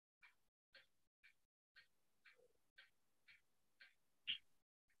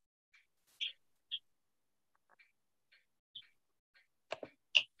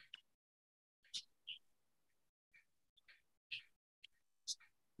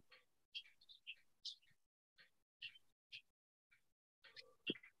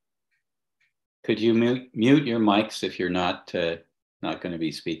Could you mute your mics if you're not going to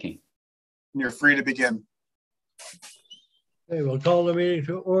be speaking? You're free to begin. Okay, we'll call the meeting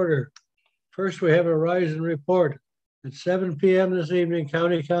to order. First, we have a rise and report. At 7 p.m. this evening,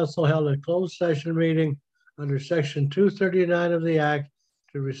 County Council held a closed session meeting under Section 239 of the Act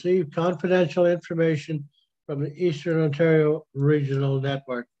to receive confidential information from the Eastern Ontario Regional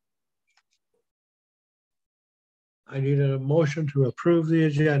Network. I need a motion to approve the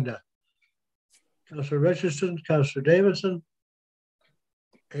agenda. Councillor Richardson, Councillor Davidson.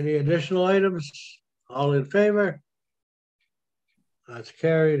 Any additional items? All in favor? That's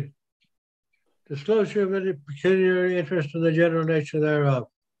carried. Disclosure of any pecuniary interest in the general nature thereof.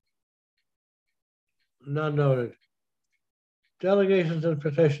 None noted. Delegations and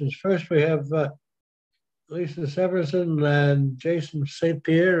petitions. First, we have Lisa Severson and Jason St.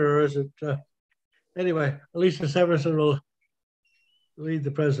 Pierre, or is it? Anyway, Lisa Severson will lead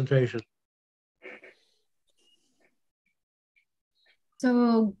the presentation.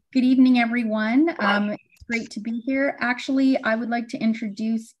 So, good evening, everyone. It's great to be here. Actually, I would like to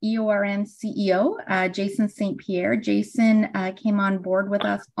introduce EORN CEO, Jason St. Pierre. Jason came on board with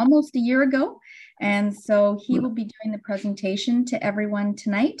us almost a year ago, and so he will be doing the presentation to everyone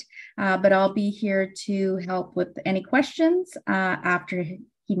tonight, but I'll be here to help with any questions after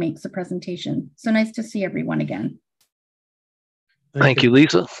he makes the presentation. So nice to see everyone again. Thank you,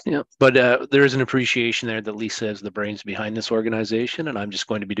 Lisa. Yeah, but there is an appreciation there that Lisa is the brains behind this organization, and I'm just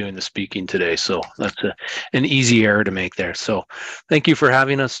going to be doing the speaking today. So that's an easy error to make there. So thank you for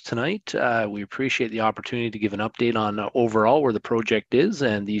having us tonight. We appreciate the opportunity to give an update on overall where the project is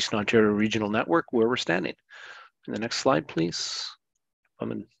and the Eastern Ontario Regional Network, where we're standing. The next slide, please.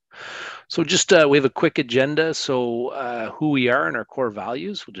 So just we have a quick agenda. So who we are and our core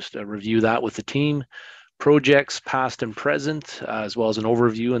values. We'll just review that with the team. Projects past and present, as well as an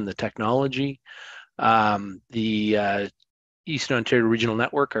overview in the technology. The Eastern Ontario Regional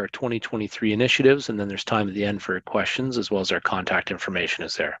Network, our 2023 initiatives, and then there's time at the end for questions, as well as our contact information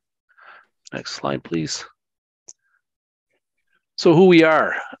is there. Next slide, please. So who we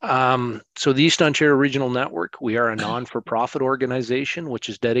are. So the Eastern Ontario Regional Network, we are a non-for-profit organization which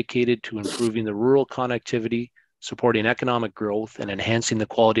is dedicated to improving the rural connectivity, supporting economic growth, and enhancing the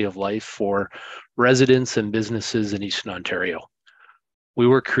quality of life for residents and businesses in Eastern Ontario. We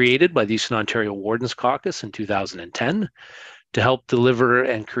were created by the Eastern Ontario Wardens Caucus in 2010 to help deliver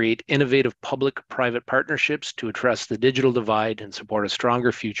and create innovative public-private partnerships to address the digital divide and support a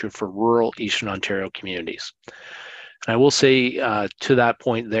stronger future for rural Eastern Ontario communities. And I will say to that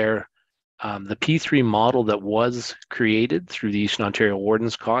point there, the P3 model that was created through the Eastern Ontario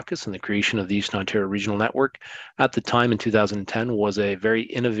Wardens Caucus and the creation of the Eastern Ontario Regional Network at the time in 2010 was a very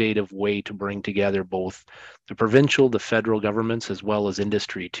innovative way to bring together both the provincial, the federal governments, as well as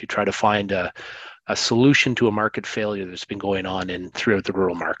industry to try to find a solution to a market failure that's been going on throughout the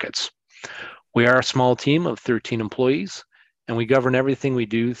rural markets. We are a small team of 13 employees, and we govern everything we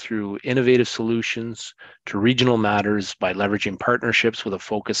do through innovative solutions to regional matters by leveraging partnerships with a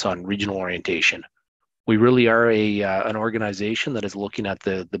focus on regional orientation. We really are an organization that is looking at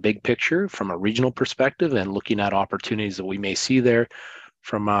the big picture from a regional perspective and looking at opportunities that we may see there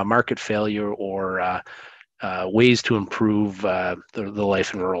from market failure or ways to improve the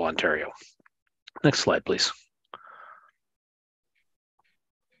life in rural Ontario. Next slide, please.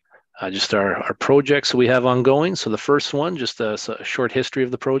 Just our projects that we have ongoing. So the first one, just a short history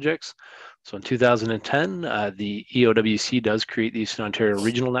of the projects. So in 2010, the EOWC does create the Eastern Ontario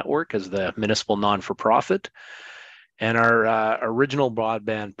Regional Network as the municipal non-for-profit. And our original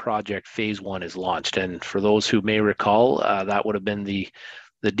broadband project, phase 1, is launched. And for those who may recall, that would have been the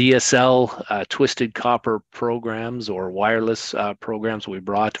DSL twisted copper programs or wireless programs we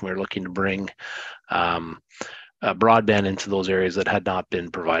brought, and we were looking to bring broadband into those areas that had not been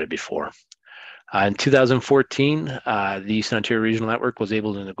provided before. In 2014, the Eastern Ontario Regional Network was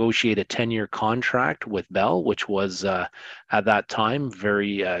able to negotiate a 10-year contract with Bell, which was at that time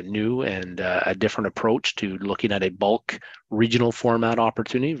very new and a different approach to looking at a bulk regional format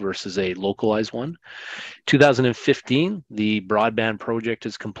opportunity versus a localized one. 2015, the broadband project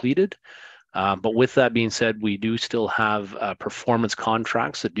is completed. But with that being said, we do still have performance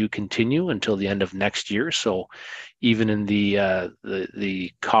contracts that do continue until the end of next year. So even in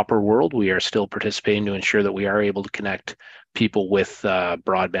the copper world, we are still participating to ensure that we are able to connect people with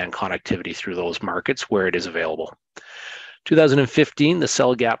broadband connectivity through those markets where it is available. 2015, the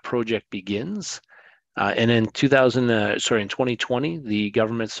Cell Gap project begins. And in 2020, the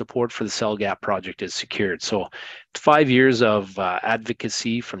government support for the Cell Gap project is secured. So 5 years of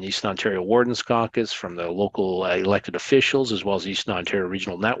advocacy from the Eastern Ontario Wardens Caucus, from the local elected officials, as well as the Eastern Ontario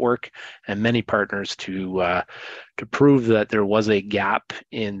Regional Network, and many partners to prove that there was a gap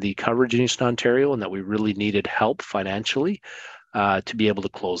in the coverage in Eastern Ontario and that we really needed help financially to be able to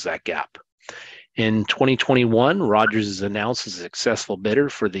close that gap. In 2021, Rogers is announced as a successful bidder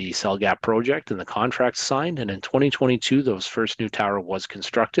for the Cell Gap project and the contract signed. And in 2022, those first new tower was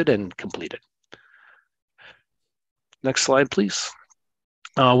constructed and completed. Next slide, please.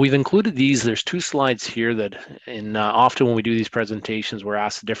 We've included these. There's 2 slides here that often when we do these presentations, we're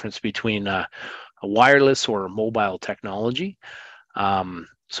asked the difference between a wireless or a mobile technology.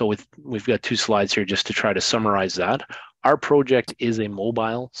 So we've got 2 slides here just to try to summarize that. Our project is a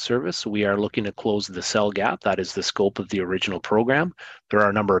mobile service. We are looking to close the cell gap. That is the scope of the original program. There are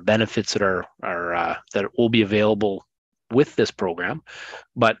a number of benefits that that will be available with this program,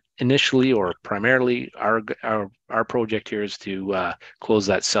 but initially or primarily, our project here is to close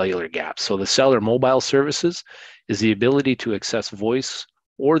that cellular gap. So the cellular mobile services is the ability to access voice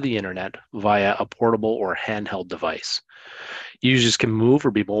or the internet via a portable or handheld device. Users can move or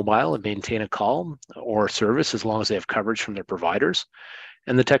be mobile and maintain a call or service as long as they have coverage from their providers.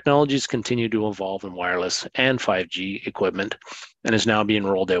 And the technologies continue to evolve in wireless and 5G equipment and is now being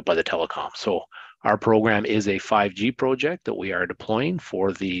rolled out by the telecom. So our program is a 5G project that we are deploying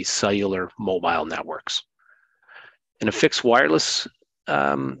for the cellular mobile networks. In a fixed wireless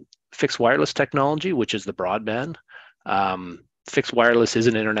technology, which is the broadband, fixed wireless is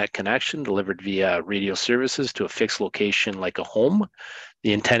an internet connection delivered via radio services to a fixed location like a home.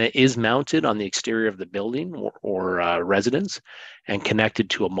 The antenna is mounted on the exterior of the building or residence and connected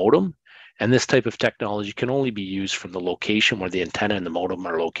to a modem. And this type of technology can only be used from the location where the antenna and the modem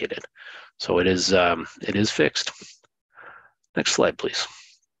are located. So it is fixed. Next slide, please.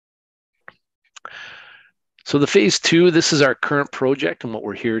 So the phase 2, this is our current project and what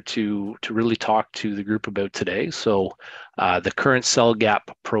we're here to really talk to the group about today. So the current Cell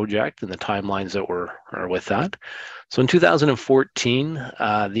Gap project and the timelines that are with that. So in 2014,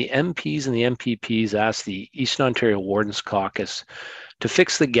 the MPs and the MPPs asked the Eastern Ontario Wardens Caucus to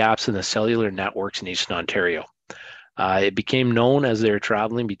fix the gaps in the cellular networks in Eastern Ontario. It became known as they were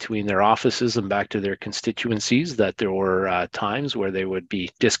traveling between their offices and back to their constituencies that there were times where they would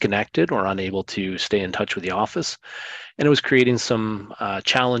be disconnected or unable to stay in touch with the office. And it was creating some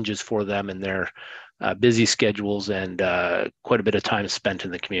challenges for them in their busy schedules and quite a bit of time spent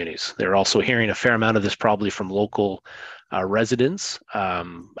in the communities. They're also hearing a fair amount of this probably from local residents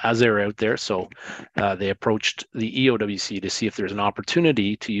as they were out there. So they approached the EOWC to see if there's an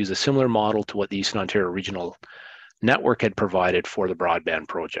opportunity to use a similar model to what the Eastern Ontario Regional Network had provided for the broadband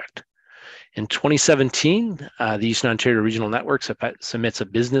project. In 2017, the Eastern Ontario Regional Network submits a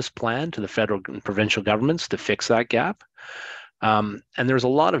business plan to the federal and provincial governments to fix that gap. And there's a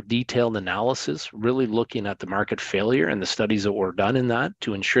lot of detailed analysis really looking at the market failure and the studies that were done in that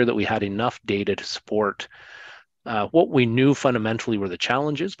to ensure that we had enough data to support what we knew fundamentally were the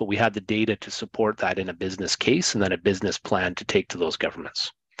challenges, but we had the data to support that in a business case and then a business plan to take to those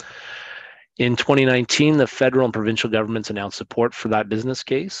governments. In 2019, the federal and provincial governments announced support for that business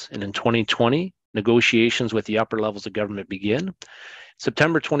case. And in 2020, negotiations with the upper levels of government begin.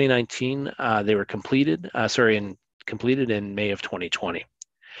 September 2019, they were completed in May of 2020.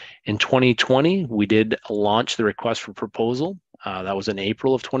 In 2020, we did launch the request for proposal. That was in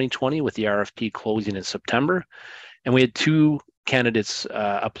April of 2020 with the RFP closing in September. And we had 2 candidates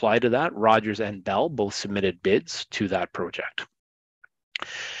apply to that. Rogers and Bell both submitted bids to that project.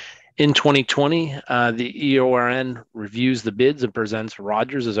 In 2020, the EORN reviews the bids and presents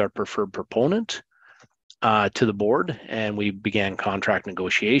Rogers as our preferred proponent to the board, and we began contract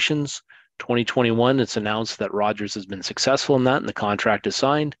negotiations. 2021, it's announced that Rogers has been successful in that, and the contract is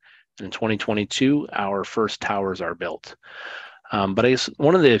signed. And in 2022, our first towers are built. But I guess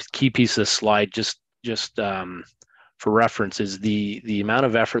one of the key pieces of the slide, just for reference, is the amount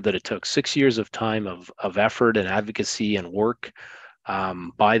of effort that it took. 6 years of time of effort and advocacy and work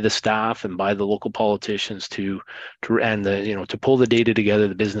by the staff and by the local politicians to pull the data together,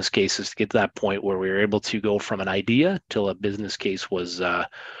 the business cases to get to that point where we were able to go from an idea till a business case was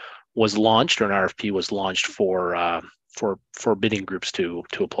launched, or an RFP was launched for bidding groups to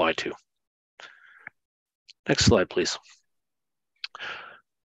apply to. Next slide, please.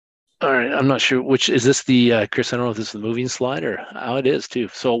 All right, I'm not sure which is this the Chris. I don't know if this is the moving slide or how it is too.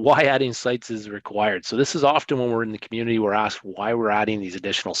 So why adding sites is required. So this is often when we're in the community, we're asked why we're adding these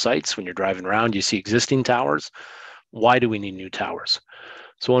additional sites. When you're driving around, you see existing towers. Why do we need new towers?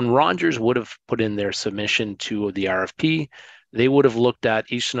 So when Rogers would have put in their submission to the RFP, they would have looked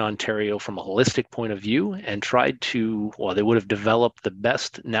at Eastern Ontario from a holistic point of view and tried to, well, they would have developed the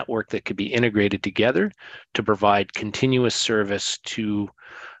best network that could be integrated together to provide continuous service to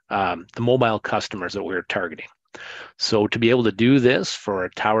the mobile customers that we're targeting. So to be able to do this, for our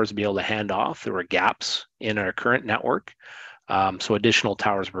towers to be able to hand off, there were gaps in our current network, so additional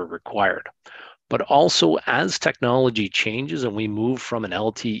towers were required. But also, as technology changes and we move from an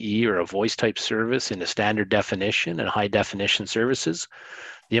LTE or a voice type service into standard definition and high definition services,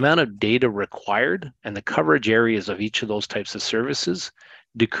 the amount of data required and the coverage areas of each of those types of services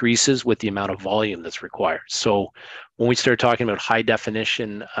decreases with the amount of volume that's required. So when we start talking about high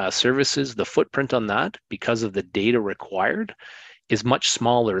definition services, the footprint on that, because of the data required, is much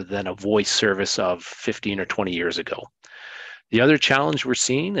smaller than a voice service of 15 or 20 years ago. The other challenge we're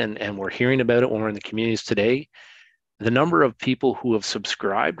seeing, and we're hearing about it when we're in the communities today, the number of people who have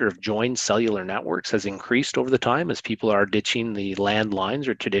subscribed or have joined cellular networks has increased over the time as people are ditching the landlines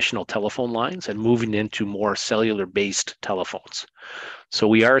or traditional telephone lines and moving into more cellular-based telephones. So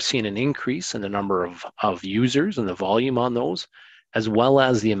we are seeing an increase in the number of users and the volume on those, as well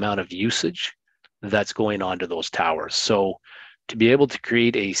as the amount of usage that's going on to those towers. So to be able to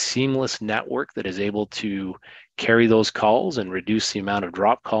create a seamless network that is able to carry those calls and reduce the amount of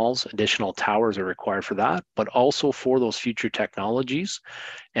drop calls, additional towers are required for that, but also for those future technologies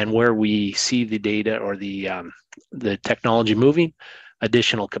and where we see the data or the technology moving,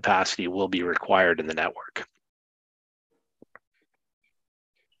 additional capacity will be required in the network.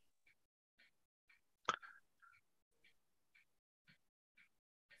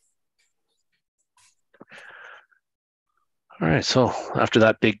 All right, so after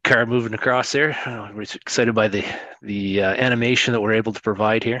that big car moving across there, we're excited by the animation that we're able to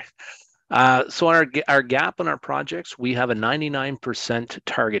provide here. So on our gap on our projects, we have a 99%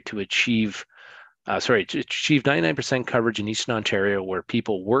 target to achieve, to achieve 99% coverage in Eastern Ontario where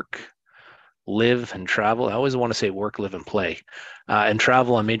people work, live, and travel. I always want to say work, live, and play, and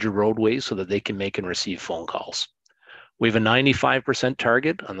travel on major roadways so that they can make and receive phone calls. We have a 95%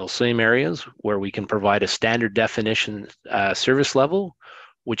 target on those same areas where we can provide a standard definition service level,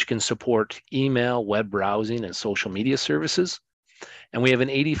 which can support email, web browsing, and social media services. And we have an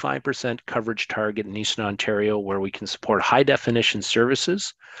 85% coverage target in Eastern Ontario where we can support high definition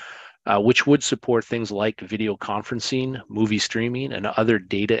services, which would support things like video conferencing, movie streaming, and other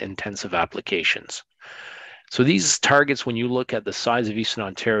data intensive applications. So these targets, when you look at the size of Eastern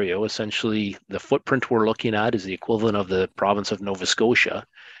Ontario, essentially the footprint we're looking at is the equivalent of the province of Nova Scotia.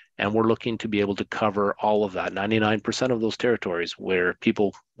 And we're looking to be able to cover all of that, 99% of those territories where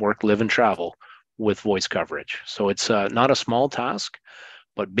people work, live, and travel with voice coverage. So it's not a small task,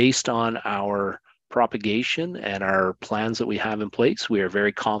 but based on our propagation and our plans that we have in place, we are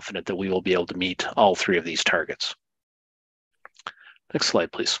very confident that we will be able to meet all three of these targets. Next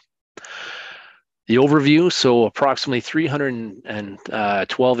slide, please. The overview, so approximately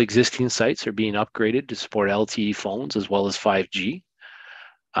 312 existing sites are being upgraded to support LTE phones as well as 5G.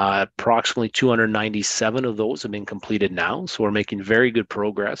 Approximately 297 of those have been completed now, so we're making very good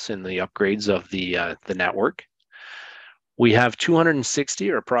progress in the upgrades of the network. We have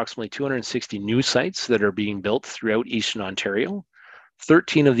 260 or approximately 260 new sites that are being built throughout Eastern Ontario.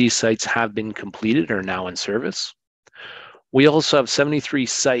 13 of these sites have been completed or are now in service. We also have 73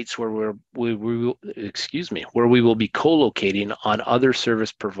 sites where we will be co-locating on other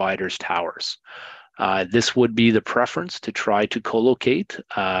service providers' towers. This would be the preference to try to co-locate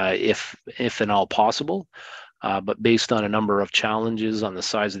if at all possible, but based on a number of challenges on the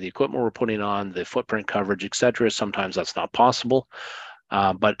size of the equipment we're putting on, the footprint coverage, et cetera, sometimes that's not possible.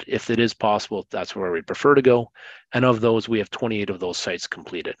 But if it is possible, that's where we prefer to go. And of those, we have 28 of those sites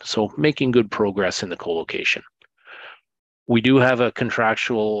completed. So making good progress in the co-location. We do have a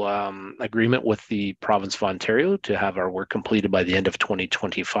contractual agreement with the province of Ontario to have our work completed by the end of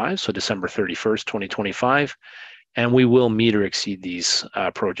 2025, so December 31st, 2025, and we will meet or exceed these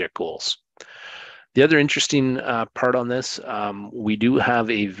project goals. The other interesting part on this, we do have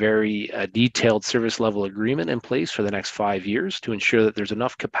a very detailed service level agreement in place for the next 5 years to ensure that there's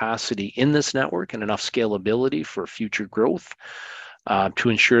enough capacity in this network and enough scalability for future growth to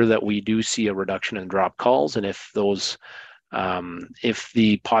ensure that we do see a reduction in drop calls, and if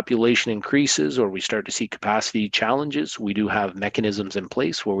the population increases or we start to see capacity challenges, we do have mechanisms in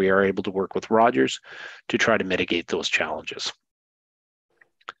place where we are able to work with Rogers to try to mitigate those challenges.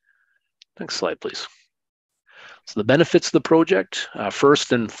 Next slide, please. So the benefits of the project,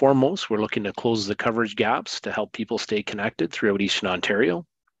 first and foremost, we're looking to close the coverage gaps to help people stay connected throughout Eastern Ontario.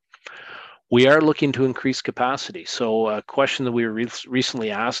 We are looking to increase capacity. So a question that we were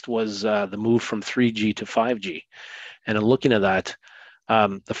recently asked was the move from 3G to 5G. And in looking at that,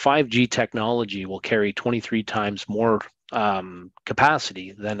 the 5G technology will carry 23 times more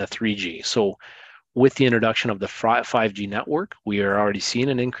capacity than a 3G. So with the introduction of the 5G network, we are already seeing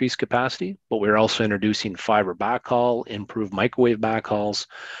an increased capacity, but we're also introducing fiber backhaul, improved microwave backhauls,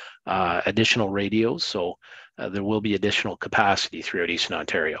 additional radios. So there will be additional capacity throughout Eastern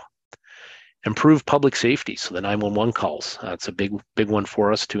Ontario. Improve public safety, so the 911 calls. That's a big one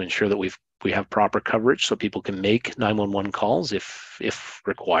for us to ensure that we have proper coverage so people can make 911 calls if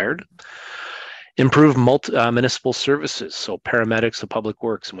required. Improve municipal services, so paramedics, the public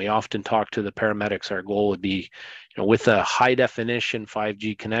works, and we often talk to the paramedics. Our goal would be, with a high definition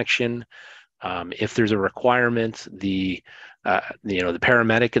 5G connection, if there's a requirement, the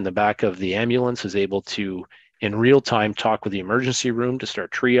paramedic in the back of the ambulance is able to, in real time, talk with the emergency room to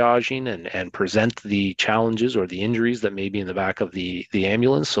start triaging and present the challenges or the injuries that may be in the back of the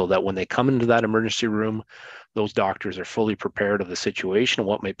ambulance, so that when they come into that emergency room, those doctors are fully prepared of the situation and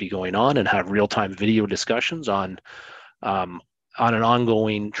what might be going on, and have real-time video discussions on an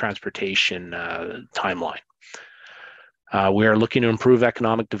ongoing transportation timeline. We are looking to improve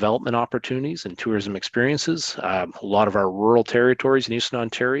economic development opportunities and tourism experiences. A lot of our rural territories in Eastern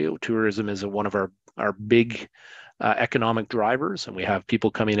Ontario, tourism is one of our big economic drivers, and we have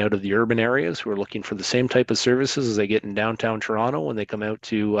people coming out of the urban areas who are looking for the same type of services as they get in downtown Toronto when they come out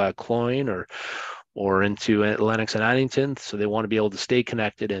to Cloyne or into Lennox and Addington. So they want to be able to stay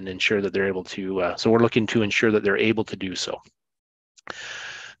connected and ensure that they're able to, so we're looking to ensure that they're able to do so.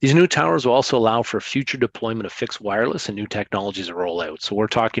 These new towers will also allow for future deployment of fixed wireless and new technologies to roll out. So we're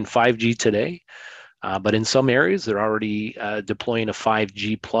talking 5G today, but in some areas, they're already deploying a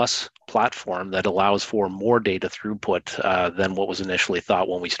 5G plus platform that allows for more data throughput than what was initially thought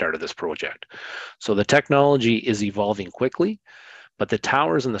when we started this project. So the technology is evolving quickly, but the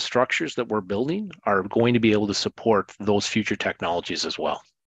towers and the structures that we're building are going to be able to support those future technologies as well.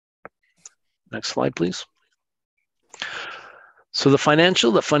 Next slide, please. So the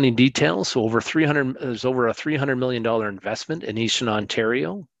funding details, so there's over a $300 million investment in Eastern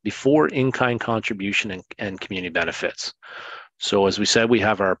Ontario before in-kind contribution and community benefits. So as we said, we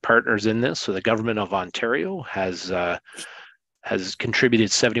have our partners in this. So the government of Ontario has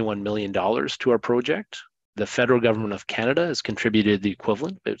contributed $71 million to our project. The federal government of Canada has contributed the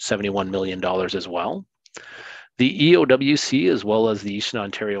equivalent, about $71 million as well. The EOWC, as well as the Eastern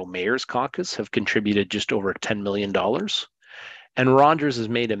Ontario Mayor's Caucus, have contributed just over $10 million. And Rogers has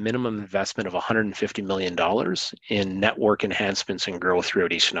made a minimum investment of $150 million in network enhancements and growth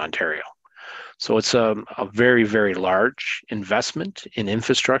throughout Eastern Ontario. So it's a very, very large investment in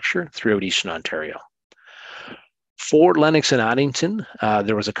infrastructure throughout Eastern Ontario. For Lennox and Addington,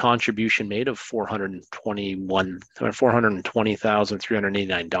 there was a contribution made of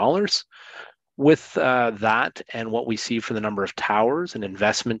 $420,389. With that and what we see for the number of towers and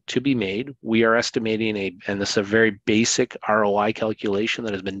investment to be made, we are estimating and this is a very basic ROI calculation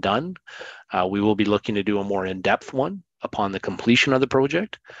that has been done. We will be looking to do a more in-depth one upon the completion of the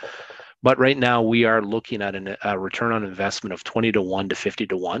project. But right now we are looking at a return on investment of 20 to 1 to 50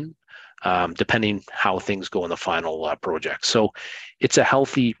 to 1, depending how things go in the final project. So it's a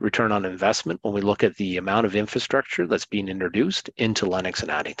healthy return on investment when we look at the amount of infrastructure that's being introduced into Lennox and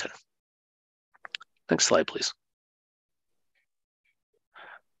Addington. Next slide, please.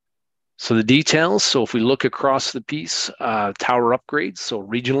 So the details, so if we look across the piece, tower upgrades, so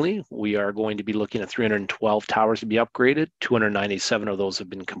regionally, we are going to be looking at 312 towers to be upgraded. 297 of those have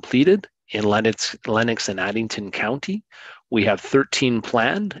been completed. In Lennox and Addington County, we have 13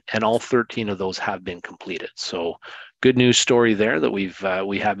 planned, and all 13 of those have been completed. So good news story there that we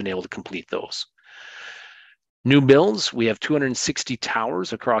have been able to complete those. New builds, we have 260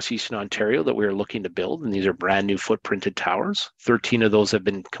 towers across Eastern Ontario that we are looking to build, and these are brand new footprinted towers. 13 of those have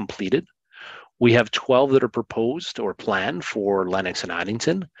been completed. We have 12 that are proposed or planned for Lennox and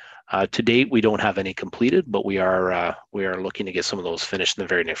Addington. To date, we don't have any completed, but we are looking to get some of those finished in the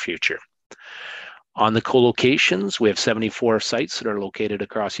very near future. On the co-locations, we have 74 sites that are located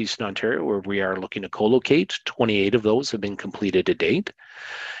across Eastern Ontario where we are looking to co-locate. 28 of those have been completed to date.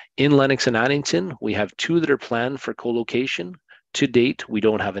 In Lennox and Addington, we have 2 that are planned for co-location. To date, we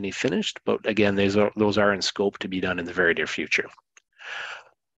don't have any finished, but again, those are in scope to be done in the very near future.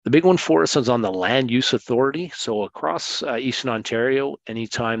 The big one for us is on the land use authority. So across Eastern Ontario,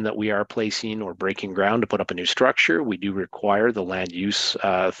 anytime that we are placing or breaking ground to put up a new structure, we do require the land use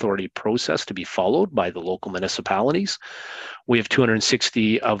authority process to be followed by the local municipalities. We have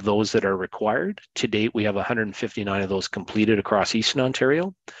 260 of those that are required. To date, we have 159 of those completed across Eastern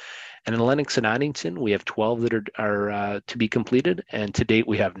Ontario. And in Lennox and Addington, we have 12 that are to be completed, and to date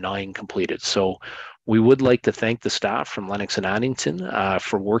we have 9 completed. So we would like to thank the staff from Lennox and Addington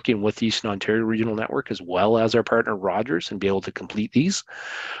for working with the Eastern Ontario Regional Network as well as our partner Rogers and be able to complete these.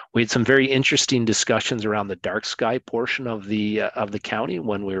 We had some very interesting discussions around the dark sky portion of the county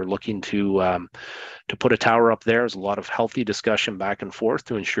when we were looking to put a tower up there. There was a lot of healthy discussion back and forth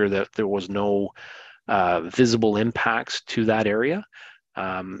to ensure that there was no visible impacts to that area.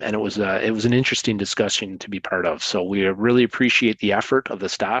 And it was an interesting discussion to be part of. So we really appreciate the effort of the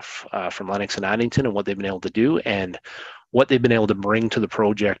staff from Lennox and Addington and what they've been able to do and what they've been able to bring to the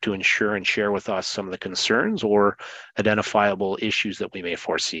project to ensure and share with us some of the concerns or identifiable issues that we may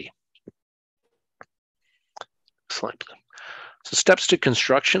foresee. Excellent. So steps to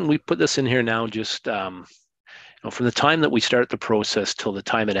construction, we put this in here now just from the time that we start the process till the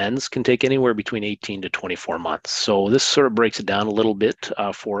time it ends can take anywhere between 18 to 24 months. So this sort of breaks it down a little bit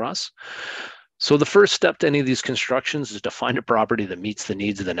for us. So the first step to any of these constructions is to find a property that meets the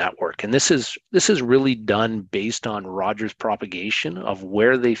needs of the network. And this is really done based on Rogers' propagation of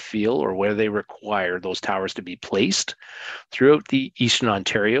where they feel or where they require those towers to be placed throughout the Eastern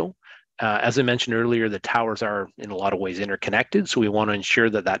Ontario. As I mentioned earlier, the towers are in a lot of ways interconnected, so we want to ensure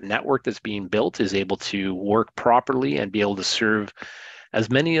that that network that's being built is able to work properly and be able to serve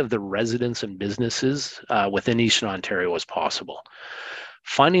as many of the residents and businesses within Eastern Ontario as possible.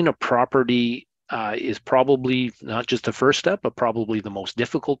 Finding a property is probably not just the first step, but probably the most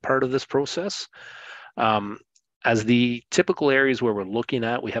difficult part of this process. As the typical areas where we're looking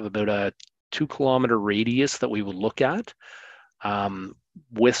at, we have about a 2-kilometer radius that we would look at.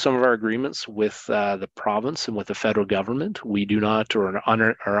 With some of our agreements with the province and with the federal government, we do not or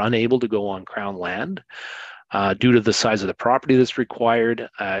are unable to go on Crown land. Due to the size of the property that's required,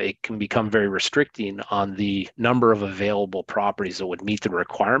 it can become very restricting on the number of available properties that would meet the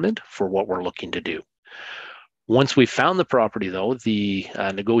requirement for what we're looking to do. Once we've found the property, though, the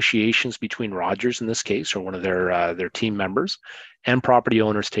negotiations between Rogers, in this case, or one of their team members, and property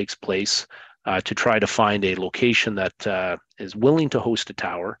owners takes place to try to find a location that is willing to host a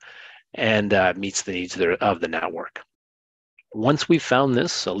tower and meets the needs of the network. Once we've found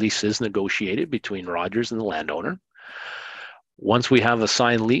this, a lease is negotiated between Rogers and the landowner. Once we have a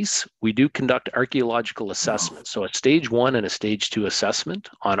signed lease, we do conduct archaeological assessments. So a stage 1 and a stage 2 assessment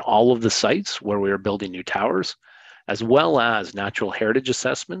on all of the sites where we are building new towers, as well as natural heritage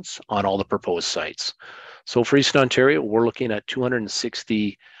assessments on all the proposed sites. So for Eastern Ontario, we're looking at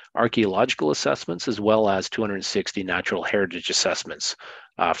 260 archaeological assessments as well as 260 natural heritage assessments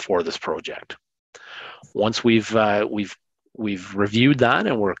for this project. Once we've reviewed that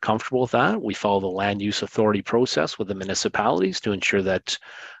and we're comfortable with that, we follow the land use authority process with the municipalities to ensure that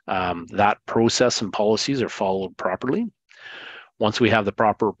that process and policies are followed properly. Once we have the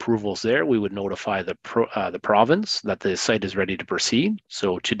proper approvals there, we would notify the province that the site is ready to proceed.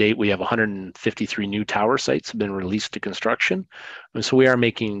 So to date, we have 153 new tower sites have been released to construction. And so we are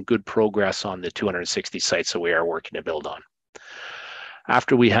making good progress on the 260 sites that we are working to build on.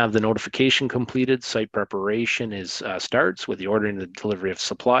 After we have the notification completed, site preparation starts with the ordering and the delivery of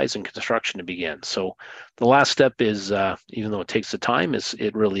supplies and construction to begin. So the last step is, even though it takes the time,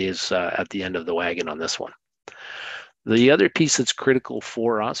 it really is at the end of the wagon on this one. The other piece that's critical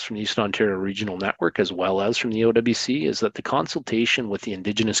for us from the Eastern Ontario Regional Network, as well as from the OWC, is that the consultation with the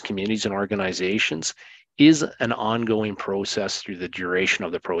Indigenous communities and organizations is an ongoing process through the duration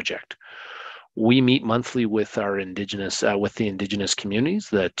of the project. We meet monthly with the Indigenous communities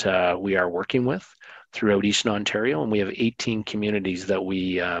that we are working with throughout Eastern Ontario, and we have 18 communities that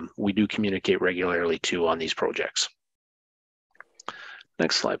we do communicate regularly to on these projects.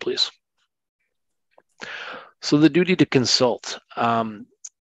 Next slide, please. So the duty to consult.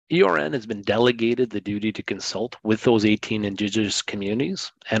 ERN has been delegated the duty to consult with those 18 Indigenous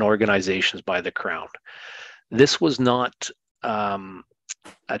communities and organizations by the Crown. This was not an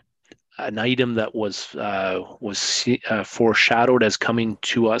item that was foreshadowed as coming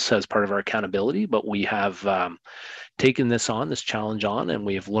to us as part of our accountability, but we have taken this challenge on, and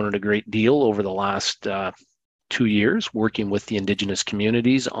we have learned a great deal over the last 2 years working with the Indigenous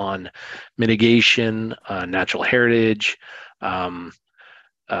communities on mitigation, natural heritage,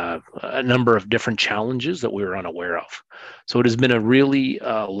 a number of different challenges that we were unaware of. So it has been a really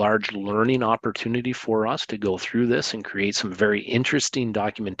large learning opportunity for us to go through this and create some very interesting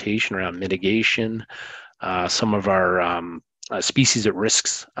documentation around mitigation, some of our species at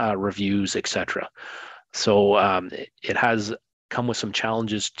risks reviews, etc. So it has come with some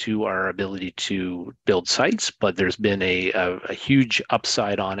challenges to our ability to build sites, but there's been a huge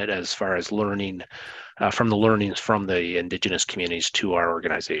upside on it as far as learning from the learnings from the Indigenous communities to our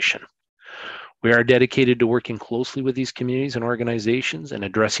organization. We are dedicated to working closely with these communities and organizations and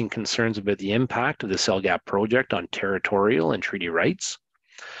addressing concerns about the impact of the CellGAP project on territorial and treaty rights.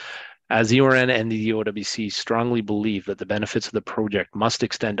 As EORN and the OWC strongly believe that the benefits of the project must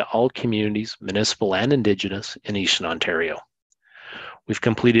extend to all communities, municipal and Indigenous, in Eastern Ontario. We've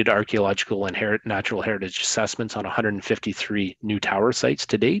completed archaeological and natural heritage assessments on 153 new tower sites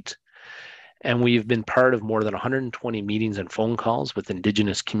to date, and we've been part of more than 120 meetings and phone calls with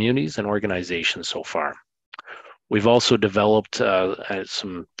Indigenous communities and organizations so far. We've also developed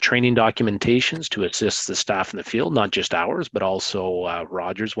some training documentations to assist the staff in the field, not just ours, but also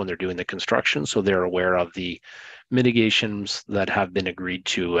Rogers when they're doing the construction, so they're aware of the mitigations that have been agreed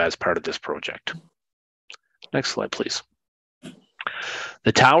to as part of this project. Next slide, please.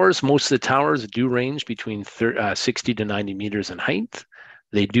 The towers, most of the towers do range between 60 to 90 meters in height.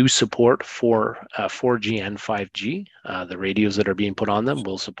 They do support 4G and 5G. The radios that are being put on them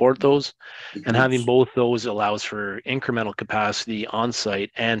will support those. And having both those allows for incremental capacity on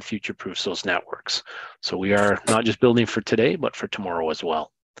site and future-proofs those networks. So we are not just building for today, but for tomorrow as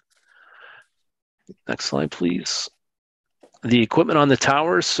well. Next slide, please. The equipment on the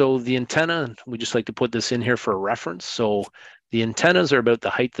towers. So the antenna, we just like to put this in here for a reference. So the antennas are about the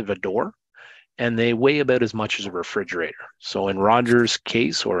height of a door, and they weigh about as much as a refrigerator. So in Rogers'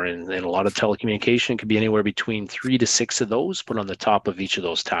 case, or in a lot of telecommunication, it could be anywhere between 3 to 6 of those put on the top of each of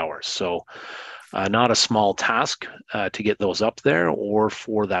those towers. So not a small task to get those up there or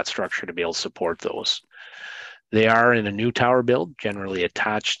for that structure to be able to support those. They are in a new tower build, generally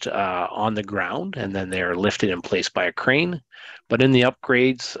attached on the ground, and then they are lifted in place by a crane. But in the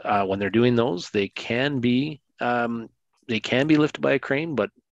upgrades, when they're doing those, they can be lifted by a crane, but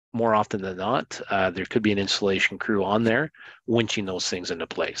more often than not, there could be an installation crew on there winching those things into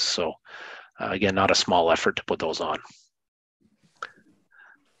place. So again, not a small effort to put those on.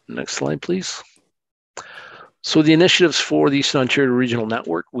 Next slide, please. So the initiatives for the Eastern Ontario Regional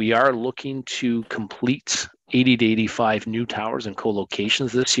Network, we are looking to complete 80 to 85 new towers and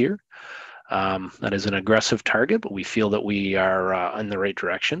co-locations this year. That is an aggressive target, but we feel that we are in the right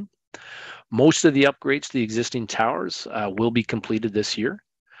direction. Most of the upgrades to the existing towers will be completed this year.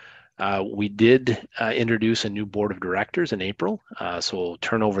 We did introduce a new board of directors in April, so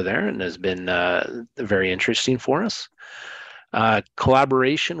turnover there, and has been very interesting for us.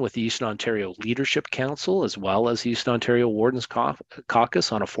 Collaboration with the Eastern Ontario Leadership Council, as well as the Eastern Ontario Wardens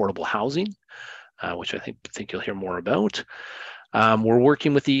Caucus on affordable housing, which I think you'll hear more about. We're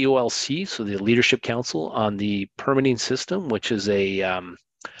working with the EOLC, so the Leadership Council, on the permitting system, which is an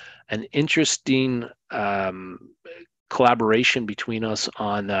interesting collaboration between us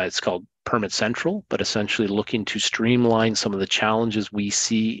on, it's called Permit Central, but essentially looking to streamline some of the challenges we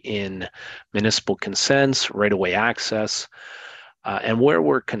see in municipal consents, right-of-way access, and where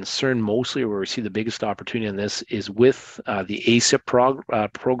we're concerned mostly, where we see the biggest opportunity in this, is with the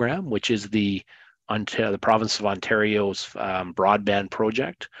ASIP program, which is the province of Ontario's broadband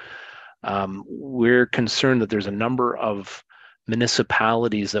project. We're concerned that there's a number of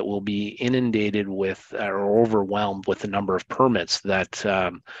municipalities that will be inundated with or overwhelmed with the number of permits that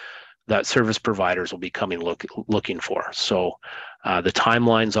that service providers will be looking for. So the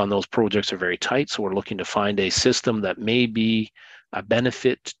timelines on those projects are very tight. So we're looking to find a system that may be a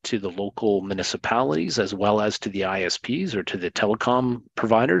benefit to the local municipalities as well as to the ISPs or to the telecom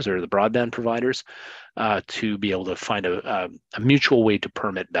providers or the broadband providers to be able to find a mutual way to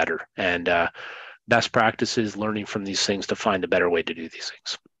permit better, and best practices, learning from these things to find a better way to do these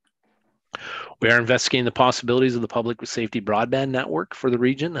things. We are investigating the possibilities of the public safety broadband network for the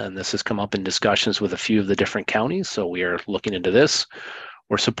region, and this has come up in discussions with a few of the different counties, so we are looking into this.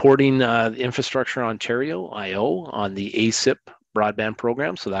 We're supporting the Infrastructure Ontario, IO, on the ASIP broadband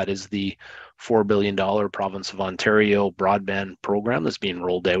program, so that is the $4 billion Province of Ontario broadband program that's being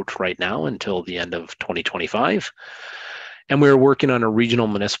rolled out right now until the end of 2025. And we're working on a regional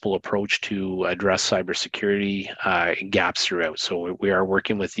municipal approach to address cybersecurity gaps throughout. So we are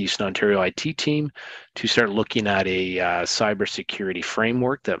working with the Eastern Ontario IT team to start looking at a cybersecurity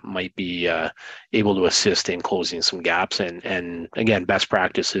framework that might be able to assist in closing some gaps and again, best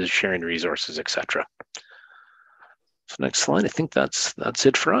practices, sharing resources, etc. So next slide, I think that's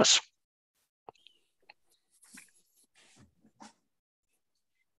it for us.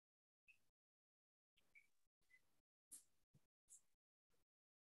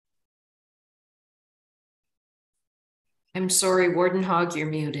 I'm sorry, Warden Hogg, you're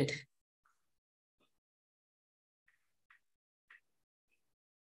muted.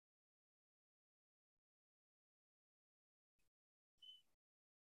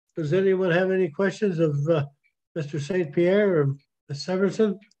 Does anyone have any questions of Mr. St. Pierre or Ms.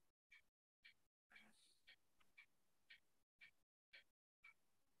 Severson?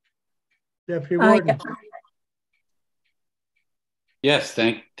 Deputy Warden. Yes,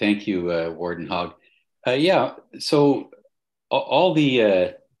 thank you, Warden Hogg. Yeah, so all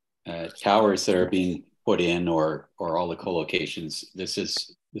the towers that are being put in, or all the co-locations, this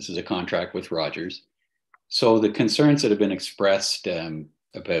is a contract with Rogers. So the concerns that have been expressed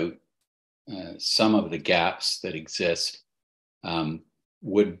about some of the gaps that exist,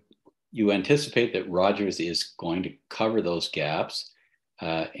 would you anticipate that Rogers is going to cover those gaps?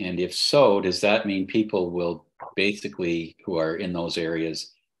 And if so, does that mean people will basically, who are in those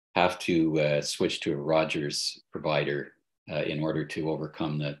areas, have to switch to a Rogers provider in order to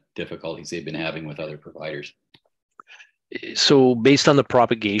overcome the difficulties they've been having with other providers? So based on the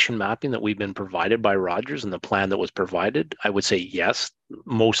propagation mapping that we've been provided by Rogers and the plan that was provided, I would say yes,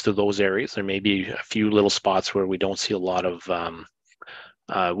 most of those areas. There may be a few little spots where we don't see a lot of,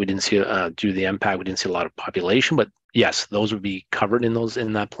 we didn't see, due to the impact, we didn't see a lot of population, but yes, those would be covered in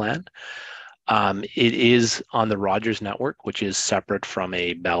that plan. It is on the Rogers network, which is separate from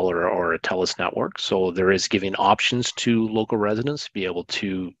a Bell or a TELUS network. So there is giving options to local residents to be able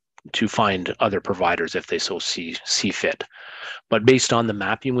to find other providers if they so see fit. But based on the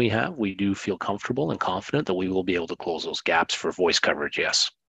mapping we have, we do feel comfortable and confident that we will be able to close those gaps for voice coverage,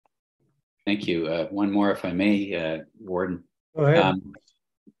 yes. Thank you. One more, if I may, Warden. Go ahead.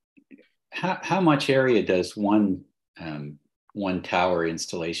 How much area does one tower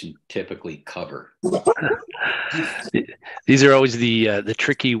installation typically cover? These are always the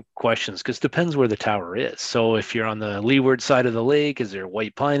tricky questions, because it depends where the tower is. So if you're on the leeward side of the lake, is there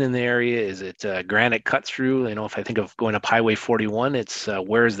white pine in the area? Is it granite cut through? You know, if I think of going up Highway 41, it's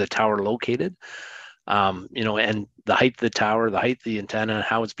where is the tower located? You know, and the height of the tower, the height of the antenna,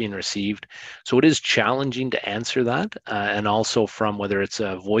 how it's being received. So it is challenging to answer that, and also from whether it's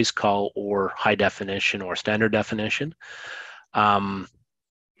a voice call or high definition or standard definition. You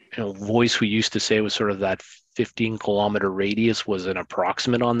know, voice, we used to say, was sort of that 15-kilometer radius was an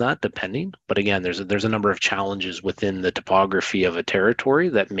approximate on that, depending. But again, there's a number of challenges within the topography of a territory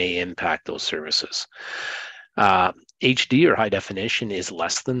that may impact those services. HD or high definition is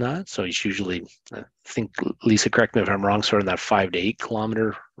less than that. So it's usually, I think, Lisa, correct me if I'm wrong, sort of that 5 to 8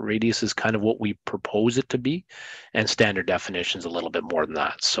 kilometer radius is kind of what we propose it to be. And standard definition is a little bit more than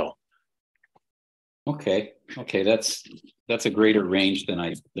that. So. Okay, that's a greater range than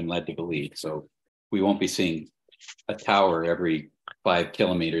I've been led to believe. So we won't be seeing a tower every 5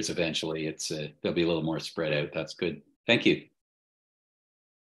 kilometers eventually. It's they'll be a little more spread out. That's good. Thank you.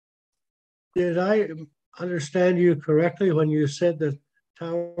 Did I understand you correctly when you said that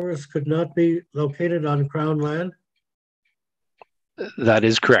towers could not be located on Crown land? That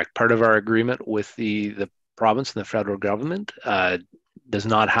is correct. Part of our agreement with the province and the federal government does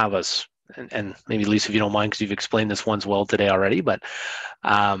not have us, and maybe Lisa, if you don't mind, because you've explained this once well today already, but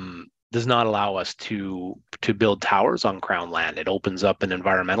does not allow us to build towers on Crown land. It opens up an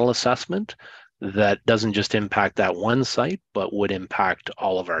environmental assessment that doesn't just impact that one site, but would impact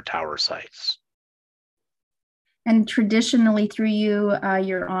all of our tower sites. And traditionally, through you,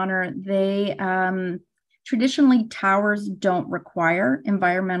 Your Honor, they traditionally towers don't require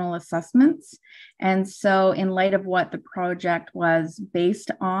environmental assessments. And so in light of what the project was based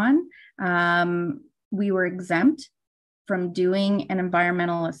on, we were exempt from doing an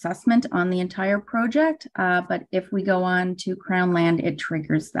environmental assessment on the entire project. But if we go on to Crown land, it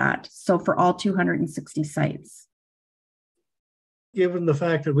triggers that. So for all 260 sites. Given the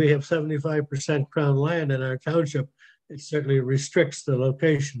fact that we have 75% Crown land in our township, it certainly restricts the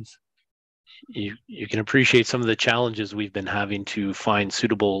locations. You can appreciate some of the challenges we've been having to find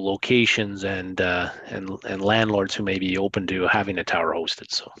suitable locations and landlords who may be open to having a tower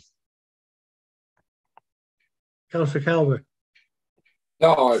hosted. So, Councillor Calvert.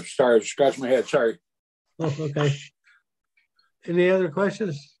 No, I'm sorry, I scratched my head. Sorry. Oh, okay. Any other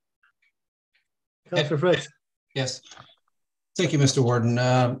questions? Councillor Fritz. Yes. Thank you, Mr. Warden.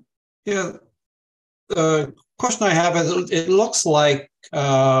 Yeah, the question I have is, it looks like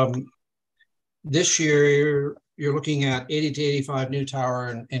this year you're looking at 80 to 85 new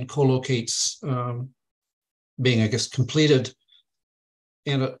tower and co-locates being, I guess, completed.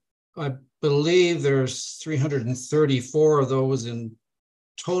 And I believe there's 334 of those in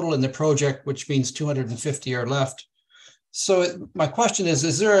total in the project, which means 250 are left. So my question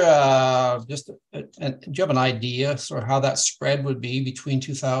is there do you have an idea sort of how that spread would be between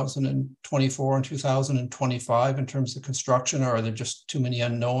 2024 and 2025 in terms of construction, or are there just too many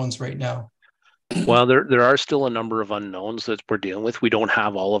unknowns right now? Well, there are still a number of unknowns that we're dealing with. We don't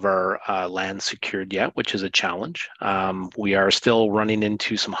have all of our land secured yet, which is a challenge. We are still running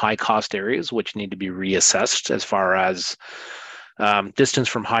into some high cost areas which need to be reassessed as far as distance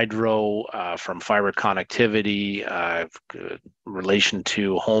from hydro, from fiber connectivity, relation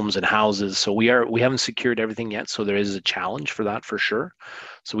to homes and houses. So we haven't secured everything yet. So there is a challenge for that for sure.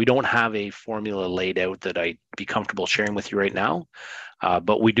 So we don't have a formula laid out that I'd be comfortable sharing with you right now.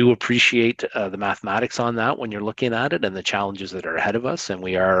 But we do appreciate the mathematics on that when you're looking at it and the challenges that are ahead of us. And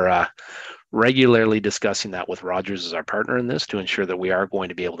we are regularly discussing that with Rogers as our partner in this to ensure that we are going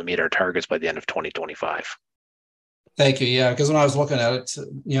to be able to meet our targets by the end of 2025. Thank you. Yeah, because when I was looking at it,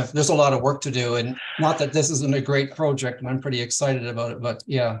 there's a lot of work to do, and not that this isn't a great project, and I'm pretty excited about it. But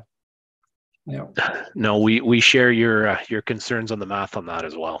yeah. No, we share your concerns on the math on that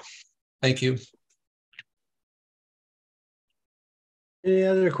as well. Thank you. Any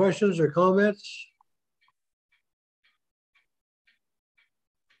other questions or comments?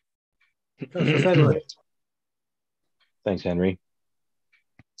 Thanks, Henry.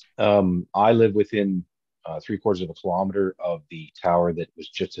 I live within 3/4 of a kilometer of the tower that was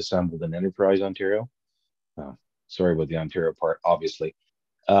just assembled in Enterprise, Ontario. Sorry about the Ontario part, obviously.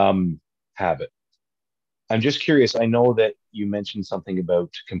 Habit. I'm just curious. I know that you mentioned something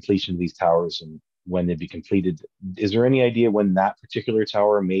about completion of these towers and when they'd be completed. Is there any idea when that particular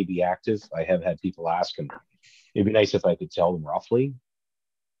tower may be active? I have had people ask, and it'd be nice if I could tell them roughly.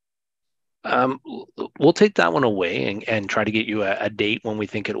 We'll take that one away and try to get you a date when we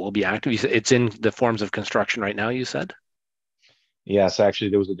think it will be active. You said it's in the forms of construction right now, you said? Yes,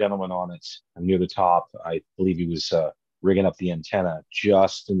 actually, there was a gentleman on it near the top. I believe he was rigging up the antenna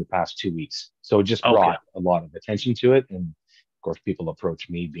just in the past 2 weeks. So it just brought a lot of attention to it. And of course, people approach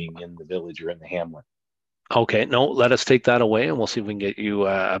me being in the village or in the hamlet. Okay, no, let us take that away and we'll see if we can get you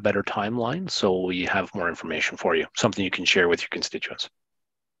a better timeline so we have more information for you, something you can share with your constituents.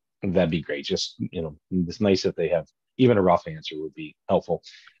 That'd be great. Just, it's nice that they have even a rough answer would be helpful.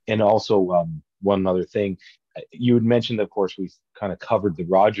 And also, one other thing, you had mentioned, of course, we've kind of covered the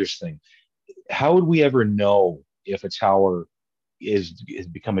Rogers thing. How would we ever know if a tower has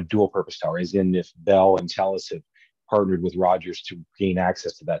become a dual purpose tower, as in if Bell and Telus have partnered with Rogers to gain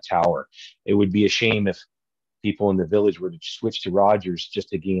access to that tower? It would be a shame if people in the village were to switch to Rogers just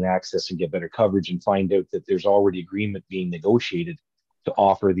to gain access and get better coverage and find out that there's already agreement being negotiated to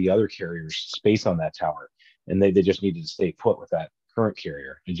offer the other carriers space on that tower. And they just needed to stay put with that current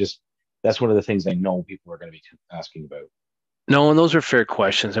carrier. And that's one of the things I know people are going to be asking about. No, and those are fair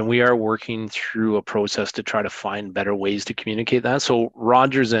questions. And we are working through a process to try to find better ways to communicate that. So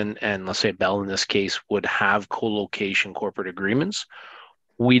Rogers and let's say Bell in this case would have co-location corporate agreements.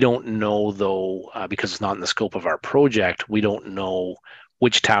 We don't know though, because it's not in the scope of our project, we don't know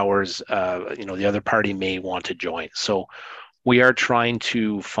which towers, the other party may want to join. So we are trying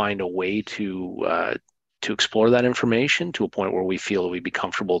to find a way to explore that information to a point where we feel we'd be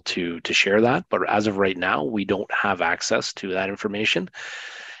comfortable to share that. But as of right now, we don't have access to that information.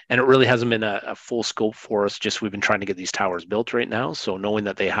 And it really hasn't been a full scope for us. Just we've been trying to get these towers built right now. So knowing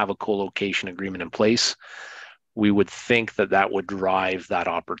that they have a co-location agreement in place, we would think that would drive that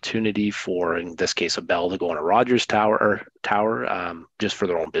opportunity for, in this case, a Bell to go on a Rogers tower, just for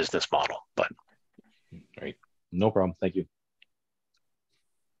their own business model. But right, no problem. Thank you.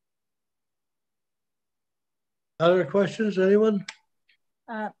 Other questions, anyone?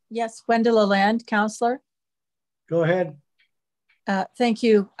 Yes, Wendell Lalande, Councillor. Go ahead. Thank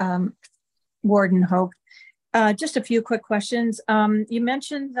you, Warden Hogue. Just a few quick questions. You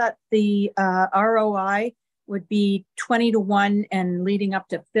mentioned that the ROI would be 20 to 1 and leading up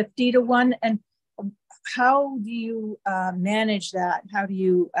to 50 to 1. And how do you manage that? How do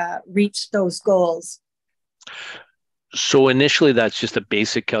you reach those goals? So initially, that's just a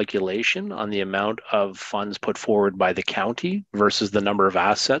basic calculation on the amount of funds put forward by the county versus the number of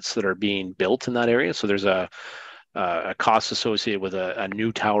assets that are being built in that area. So there's a cost associated with a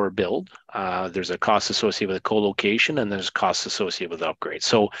new tower build. There's a cost associated with a co-location, and there's costs associated with upgrades.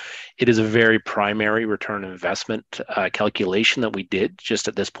 So it is a very primary return on investment calculation that we did just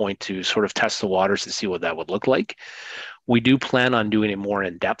at this point to sort of test the waters to see what that would look like. We do plan on doing a more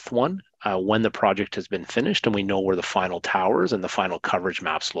in-depth one when the project has been finished and we know where the final towers and the final coverage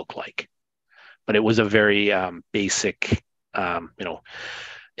maps look like. But it was a very basic,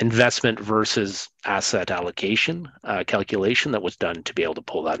 investment versus asset allocation calculation that was done to be able to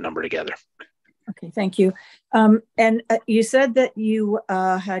pull that number together. Okay, thank you. And you said that you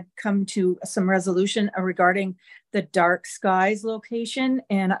had come to some resolution regarding the dark skies location.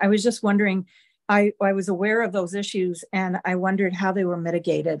 And I was just wondering, I was aware of those issues and I wondered how they were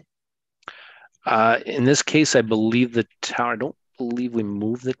mitigated. In this case, I believe the tower, I don't believe we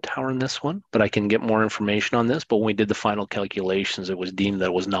moved the tower in this one, but I can get more information on this. But when we did the final calculations, it was deemed that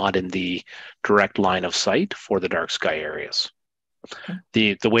it was not in the direct line of sight for the dark sky areas.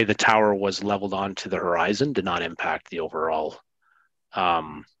 The way the tower was leveled onto the horizon did not impact the overall,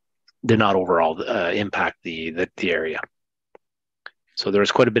 impact the area. So there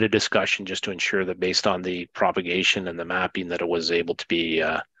was quite a bit of discussion just to ensure that based on the propagation and the mapping that it was able to be,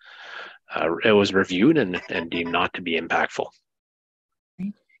 it was reviewed and deemed not to be impactful.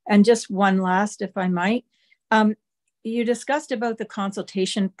 And just one last, if I might, you discussed about the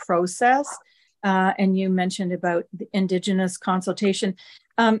consultation process, and you mentioned about the Indigenous consultation,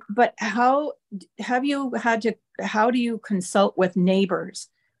 but how do you consult with neighbors?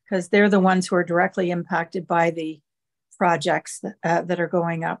 Because they're the ones who are directly impacted by the projects that are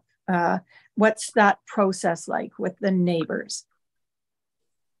going up. What's that process like with the neighbors?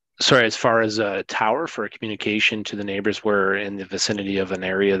 Sorry, as far as a tower for communication to the neighbors, we're in the vicinity of an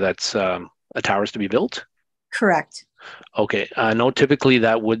area that's a tower is to be built? Correct. Okay. No, typically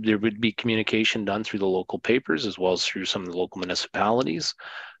there would be communication done through the local papers as well as through some of the local municipalities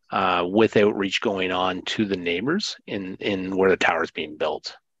with outreach going on to the neighbors in where the tower is being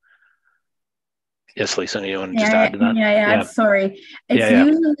built. Yes, Lisa, you want to just add to that? Yeah. Sorry.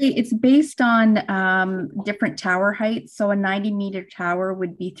 It's based on different tower heights. So a 90-meter tower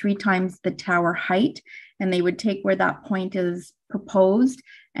would be 3 times the tower height, and they would take where that point is proposed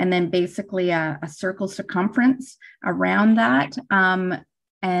and then basically a circle circumference around that.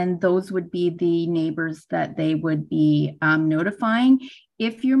 And those would be the neighbors that they would be notifying.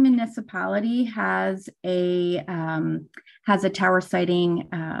 If your municipality has a tower siting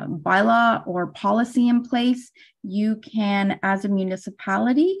bylaw or policy in place, you can, as a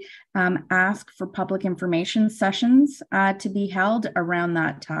municipality, ask for public information sessions to be held around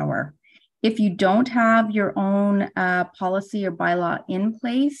that tower. If you don't have your own policy or bylaw in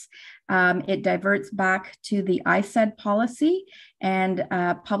place, it diverts back to the ISED policy, and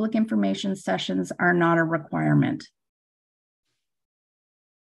public information sessions are not a requirement.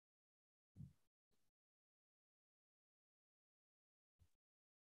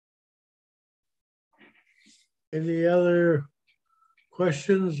 Any other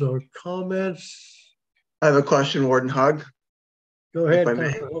questions or comments? I have a question, Warden Hogg. Go ahead.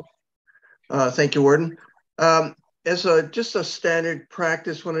 Thank you, Warden. As just a standard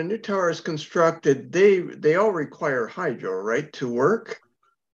practice, when a new tower is constructed, they all require hydro, right, to work?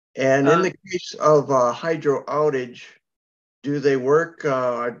 And in the case of a hydro outage, do they work?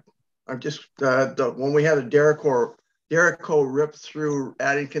 I'm just when we had a Derico rip through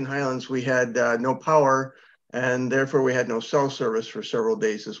Addington Highlands, we had no power, and therefore we had no cell service for several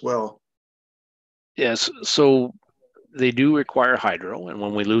days as well. Yes, so they do require hydro, and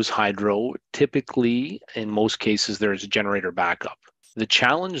when we lose hydro, typically in most cases there's a generator backup. The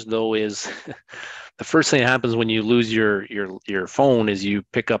challenge though is the first thing that happens when you lose your phone is you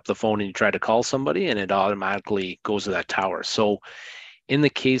pick up the phone and you try to call somebody and it automatically goes to that tower. So in the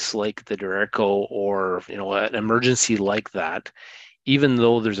case like the Derico or an emergency like that, even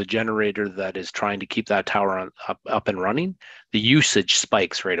though there's a generator that is trying to keep that tower up and running, the usage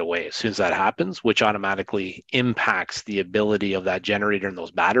spikes right away as soon as that happens, which automatically impacts the ability of that generator and those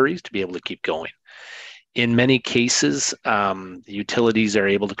batteries to be able to keep going. In many cases, the utilities are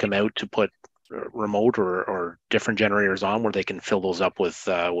able to come out to put remote or different generators on where they can fill those up with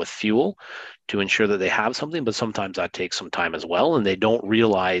fuel to ensure that they have something, but sometimes that takes some time as well, and they don't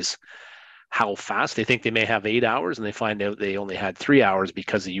realize how fast. They think they may have 8 hours and they find out they only had 3 hours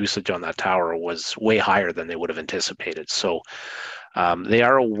because the usage on that tower was way higher than they would have anticipated. So they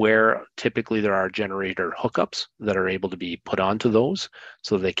are aware, typically there are generator hookups that are able to be put onto those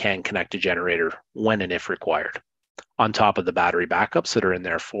so they can connect a generator when and if required, on top of the battery backups that are in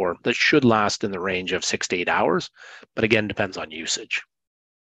there that should last in the range of 6 to 8 hours, but again, depends on usage.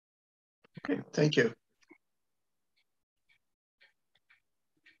 Okay, thank you.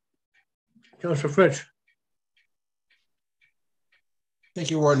 Councillor Fritsch. Thank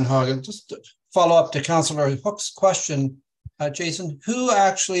you, Warden Hogg. And just to follow up to Councillor Hook's question, Jason, who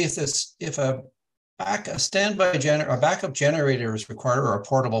actually, if a standby a backup generator is required, or a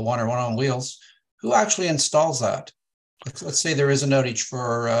portable one or one on wheels, who actually installs that? Let's say there is an outage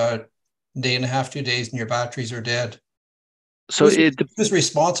for a day and a half, 2 days, and your batteries are dead. So who's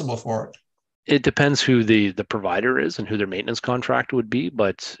responsible for it? It depends who the provider is and who their maintenance contract would be.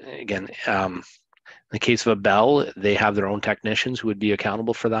 But again, in the case of a Bell, they have their own technicians who would be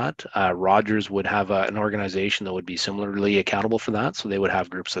accountable for that. Rogers would have an organization that would be similarly accountable for that. So they would have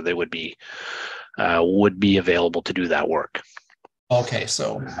groups that they would be available to do that work. Okay,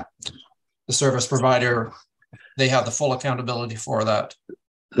 so the service provider, they have the full accountability for that.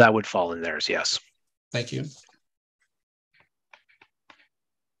 That would fall in theirs, yes. Thank you.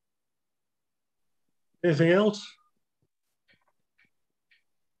 Anything else?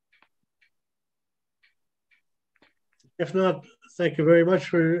 If not, thank you very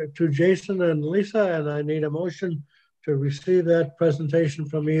much to Jason and Lisa, and I need a motion to receive that presentation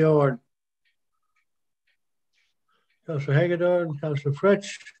from EOR. Councillor Hagedorn, Councillor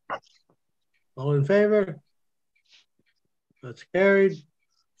Fritsch, all in favor? That's carried.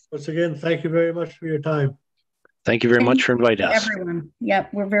 Once again, thank you very much for your time. Thank you very much for inviting us. Everyone.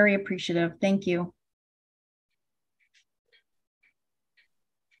 Yep, we're very appreciative. Thank you.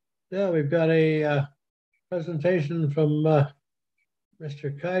 Yeah, we've got a presentation from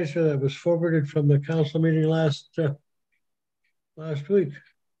Mr. Kaiser that was forwarded from the council meeting last week.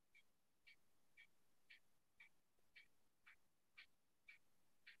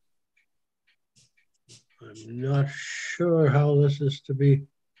 I'm not sure how this is to be.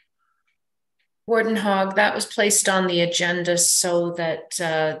 Warden Hogg, that was placed on the agenda so that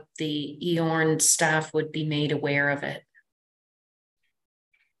the EORN staff would be made aware of it,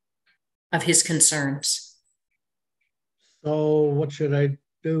 of his concerns. So what should I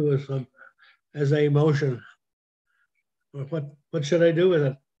do as a motion? What should I do with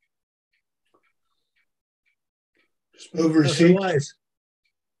it? Move receipt.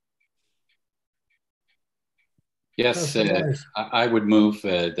 Yes, I would move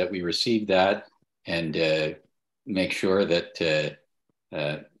that we receive that and make sure that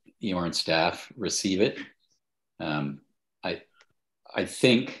EORN staff receive it. I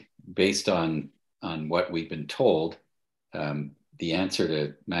think based on what we've been told, the answer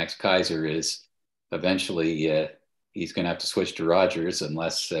to Max Kaiser is eventually he's going to have to switch to Rogers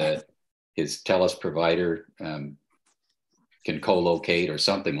unless his TELUS provider can co-locate or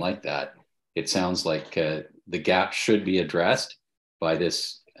something like that. It sounds like the gap should be addressed by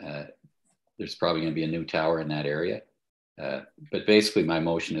this. There's probably going to be a new tower in that area. But basically my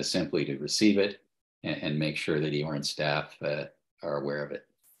motion is simply to receive it and make sure that EORN staff are aware of it.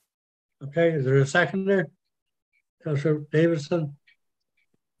 Okay, is there a seconder? Councillor Davidson,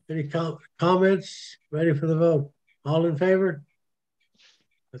 any comments? Ready for the vote? All in favor?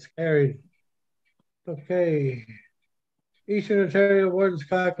 That's carried. Okay. Eastern Ontario Warden's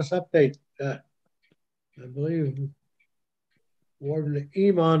Caucus update. I believe Warden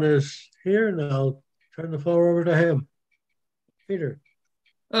Iman is here, and I'll turn the floor over to him. Peter.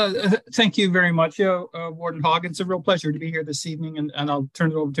 Thank you very much, Warden Hogg. It's a real pleasure to be here this evening, and I'll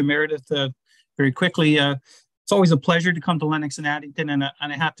turn it over to Meredith very quickly. It's always a pleasure to come to Lennox and Addington, and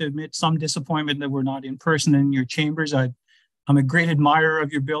I have to admit some disappointment that we're not in person in your chambers. I'm a great admirer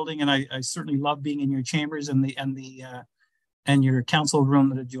of your building, and I certainly love being in your chambers and your council room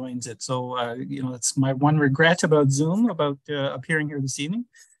that adjoins it. So, that's my one regret about Zoom, about appearing here this evening.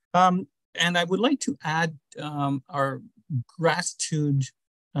 And I would like to add our gratitude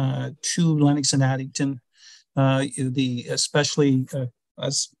to Lennox and Addington, especially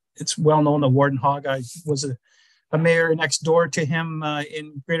as it's well known that Warden Hogg, I was a mayor next door to him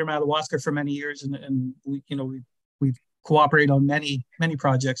in Greater Madawaska for many years, and we've cooperated on many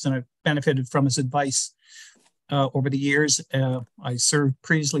projects, and I've benefited from his advice over the years. I served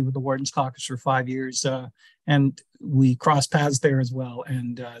previously with the Warden's Caucus for 5 years, and we crossed paths there as well.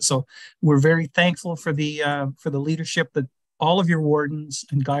 And so we're very thankful for the leadership that all of your wardens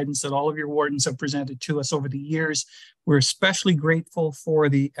and guidance that all of your wardens have presented to us over the years. We're especially grateful for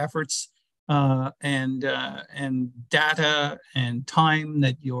the efforts and data and time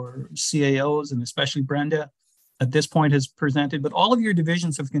that your CAOs, and especially Brenda at this point, has presented. But all of your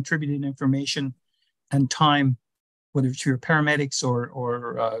divisions have contributed information and time, whether it's your paramedics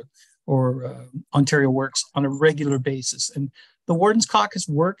or Ontario Works, on a regular basis. And the Warden's Caucus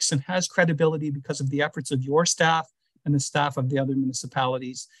works and has credibility because of the efforts of your staff and the staff of the other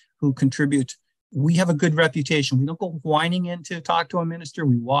municipalities who contribute. We have a good reputation. We don't go whining in to talk to a minister.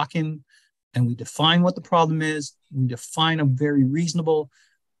 We walk in and we define what the problem is. We define a very reasonable,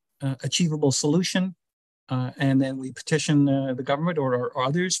 achievable solution. And then we petition the government or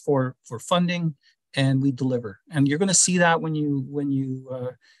others for funding, and we deliver. And you're going to see that when you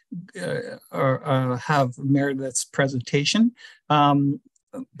have Meredith's presentation.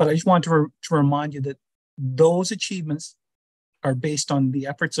 But I just want to remind you that those achievements are based on the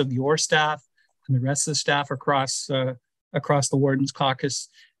efforts of your staff and the rest of the staff across the Warden's Caucus,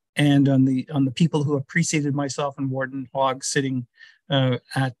 and on the people who have preceded myself and Warden Hogg sitting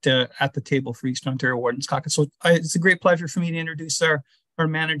at the table for Eastern Ontario Warden's Caucus. So it's a great pleasure for me to introduce our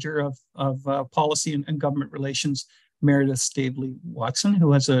manager of policy and government relations, Meredith Stavely Watson,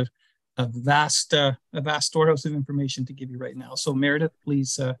 who has a vast storehouse of information to give you right now. So Meredith,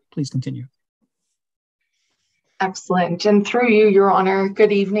 please continue. Excellent. And through you, Your Honor,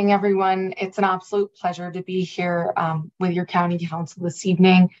 good evening, everyone. It's an absolute pleasure to be here with your County Council this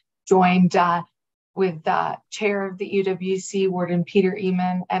evening, joined with Chair of the UWC, Warden Peter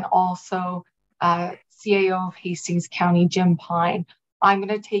Eman, and also CAO of Hastings County, Jim Pine. I'm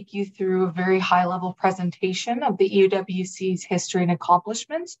going to take you through a very high-level presentation of the UWC's history and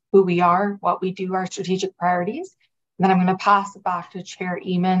accomplishments, who we are, what we do, our strategic priorities. And then I'm going to pass it back to Chair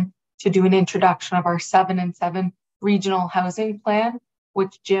Eman to do an introduction of our 7 and 7 regional housing plan,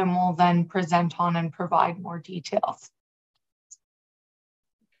 which Jim will then present on and provide more details.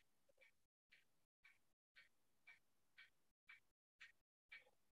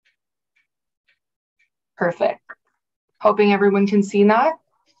 Perfect. Hoping everyone can see that.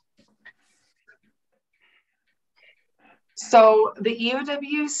 So the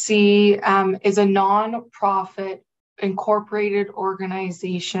UWC is a non-profit incorporated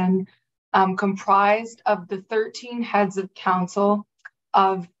organization comprised of the 13 heads of council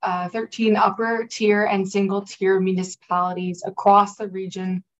of 13 upper tier and single tier municipalities across the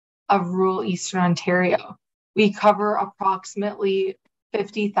region of rural Eastern Ontario. We cover approximately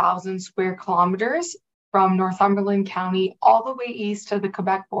 50,000 square kilometers from Northumberland County all the way east to the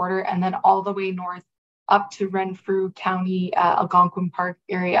Quebec border and then all the way north up to Renfrew County, Algonquin Park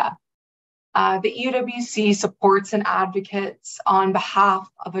area. The UWC supports and advocates on behalf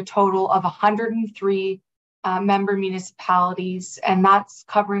of a total of 103 member municipalities, and that's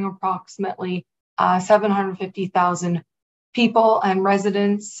covering approximately 750,000 people and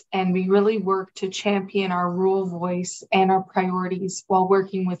residents. And we really work to champion our rural voice and our priorities while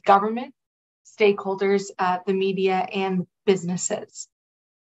working with government, stakeholders, the media, and businesses.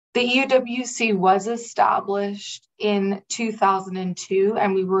 The UWC was established in 2002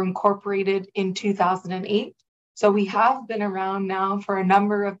 and we were incorporated in 2008. So we have been around now for a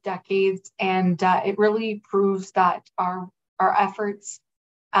number of decades, and it really proves that our efforts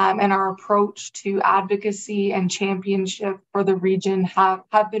and our approach to advocacy and championship for the region have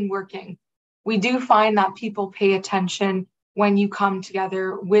been working. We do find that people pay attention when you come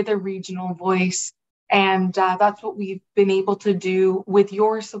together with a regional voice. And that's what we've been able to do with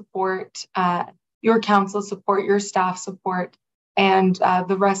your support, your council support, your staff support, and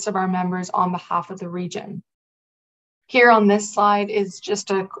the rest of our members on behalf of the region. Here on this slide is just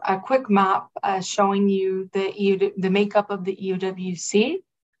a quick map showing you the makeup of the UWC,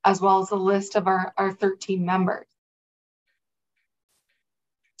 as well as a list of our 13 members.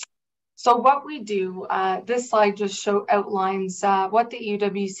 So what we do, this slide just outlines what the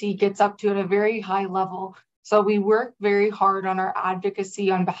UWC gets up to at a very high level. So we work very hard on our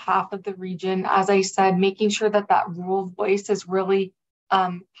advocacy on behalf of the region. As I said, making sure that that rural voice is really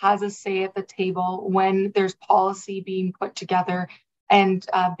has a say at the table when there's policy being put together and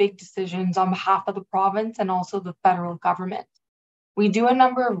big decisions on behalf of the province and also the federal government. We do a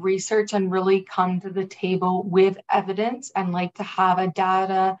number of research and really come to the table with evidence and like to have a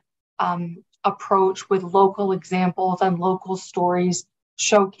data approach with local examples and local stories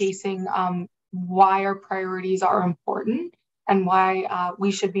showcasing why our priorities are important and why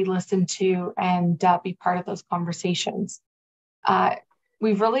we should be listened to and be part of those conversations.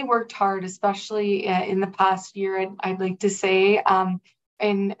 We've really worked hard, especially in the past year, I'd like to say,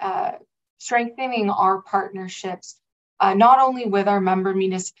 in strengthening our partnerships, not only with our member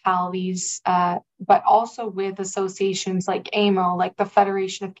municipalities, but also with associations like AMO, like the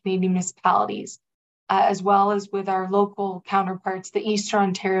Federation of Canadian Municipalities, as well as with our local counterparts, the Eastern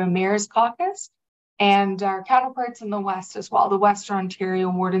Ontario Mayor's Caucus, and our counterparts in the West as well, the Western Ontario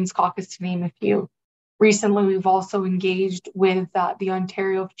Warden's Caucus, to name a few. Recently, we've also engaged with the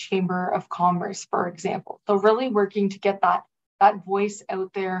Ontario Chamber of Commerce, for example. So really working to get that voice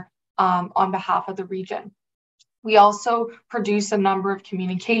out there on behalf of the region. We also produce a number of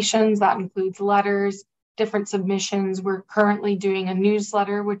communications that includes letters, different submissions. We're currently doing a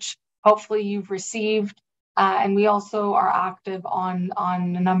newsletter, which hopefully you've received. And we also are active on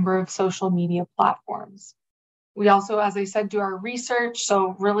a number of social media platforms. We also, as I said, do our research.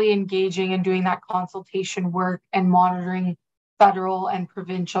 So really engaging and doing that consultation work and monitoring federal and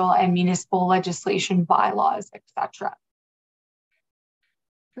provincial and municipal legislation, bylaws, etc.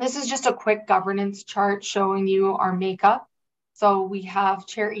 This is just a quick governance chart showing you our makeup. So we have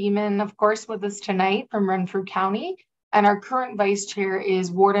Chair Eman, of course, with us tonight from Renfrew County, and our current Vice Chair is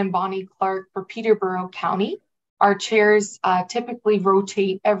Warden Bonnie Clark for Peterborough County. Our chairs typically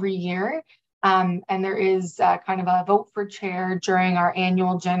rotate every year, and there is kind of a vote for chair during our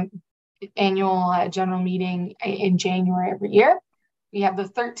annual general meeting in January every year. we have the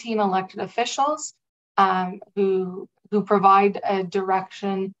 13 elected officials who provide a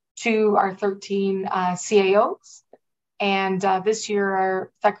direction to our 13 CAOs. And this year,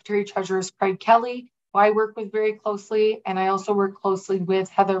 our Secretary Treasurer is Craig Kelly, who I work with very closely. And I also work closely with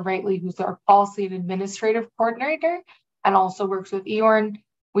Heather Wrightley, who's our Policy and Administrative Coordinator, and also works with EORN.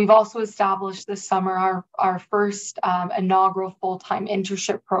 We've also established this summer our first inaugural full-time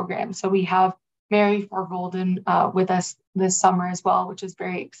internship program. So we have Mary Forgolden with us this summer as well, which is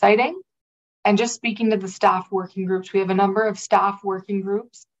very exciting. And just speaking to the staff working groups, we have a number of staff working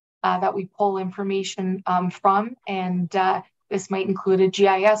groups that we pull information from. And this might include a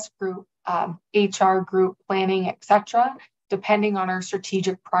GIS group, HR group, planning, etc., depending on our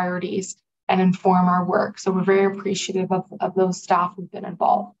strategic priorities and inform our work. So we're very appreciative of those staff who've been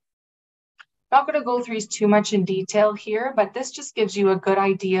involved. Not going to go through too much in detail here, but this just gives you a good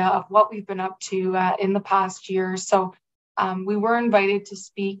idea of what we've been up to in the past year. So we were invited to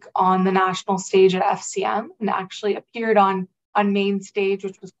speak on the national stage at FCM and actually appeared on main stage,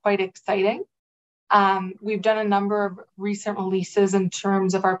 which was quite exciting. We've done a number of recent releases in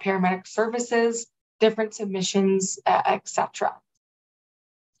terms of our paramedic services, different submissions, etc.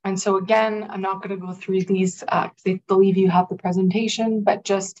 And so again, I'm not going to go through these because I believe you have the presentation, but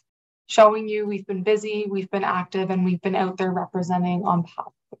just showing you we've been busy, we've been active, and we've been out there representing on behalf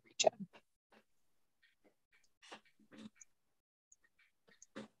of the region.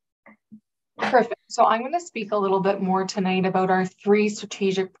 Perfect. So I'm going to speak a little bit more tonight about our 3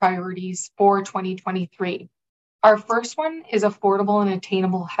 strategic priorities for 2023. Our first one is affordable and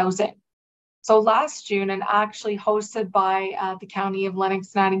attainable housing. So last June, and actually hosted by the County of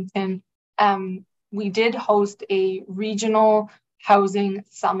Lennox and Addington, we did host a regional housing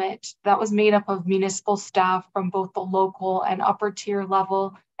summit that was made up of municipal staff from both the local and upper tier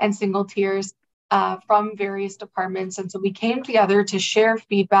level and single tiers from various departments. And so we came together to share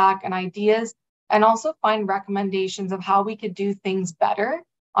feedback and ideas and also find recommendations of how we could do things better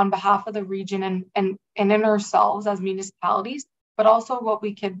on behalf of the region and in ourselves as municipalities, but also what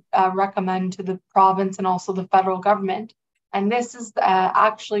we could recommend to the province and also the federal government. And this is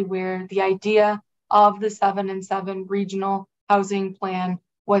actually where the idea of the 7-in-7 regional housing plan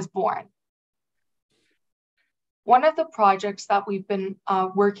was born. One of the projects that we've been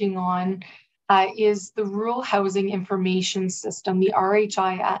working on is the Rural Housing Information System, the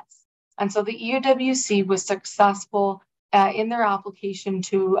RHIS. And so the EUWC was successful in their application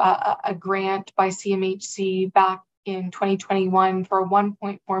to a grant by CMHC back in 2021 for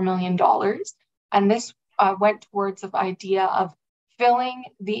 $1.4 million. And this went towards the idea of filling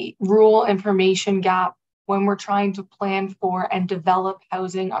the rural information gap when we're trying to plan for and develop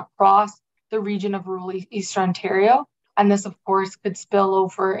housing across the region of rural Eastern Ontario. And this, of course, could spill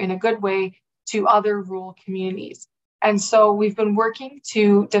over in a good way to other rural communities. And so we've been working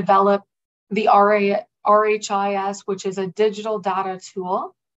to develop the RHIS, which is a digital data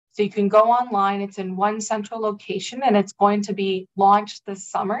tool. So you can go online, it's in one central location, and it's going to be launched this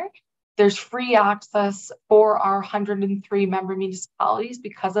summer. There's free access for our 103 member municipalities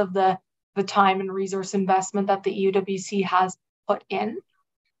because of the time and resource investment that the EUWC has put in.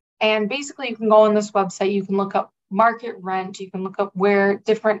 And basically you can go on this website, you can look up market rent, you can look up where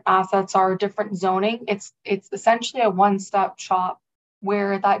different assets are, different zoning. It's essentially a one-stop shop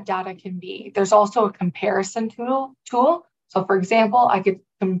where that data can be. There's also a comparison tool. So for example, I could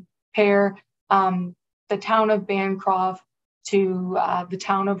compare the town of Bancroft to the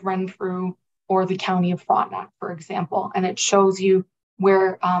town of Renfrew or the county of Frontenac, for example, and it shows you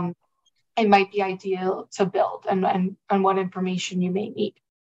where it might be ideal to build and what information you may need.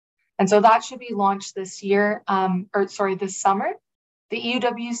 And so that should be launched this year, this summer. The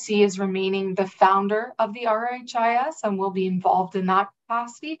EUWC is remaining the founder of the RHIS and will be involved in that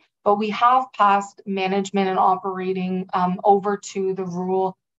capacity, but we have passed management and operating over to the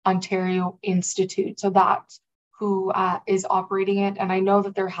Rural Ontario Institute. So that's who is operating it. And I know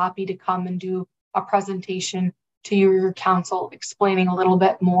that they're happy to come and do a presentation to your council, explaining a little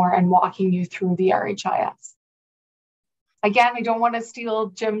bit more and walking you through the RHIS. Again, I don't want to steal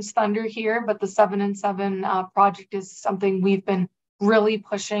Jim's thunder here, but the 7-in-7 project is something we've been really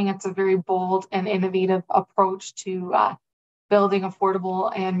pushing. It's a very bold and innovative approach to building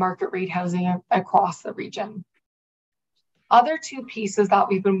affordable and market rate housing across the region. Other 2 pieces that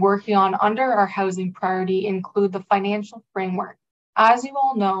we've been working on under our housing priority include the financial framework. As you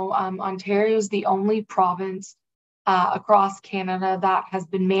all know, Ontario is the only province across Canada that has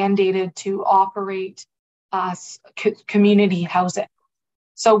been mandated to operate community housing.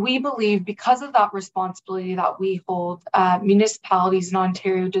 So we believe because of that responsibility that we hold, municipalities in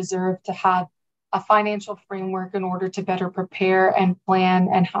Ontario deserve to have a financial framework in order to better prepare and plan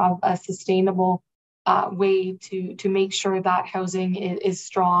and have a sustainable way to make sure that housing is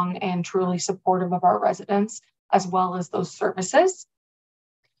strong and truly supportive of our residents, as well as those services.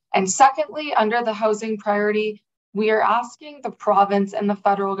 And secondly, under the housing priority, we are asking the province and the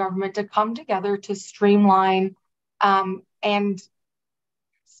federal government to come together to streamline and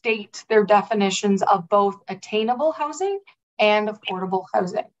state their definitions of both attainable housing and affordable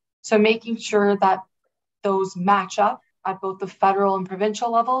housing. So making sure that those match up at both the federal and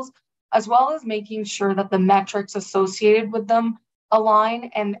provincial levels, as well as making sure that the metrics associated with them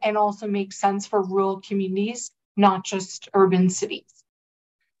align and also make sense for rural communities, not just urban cities.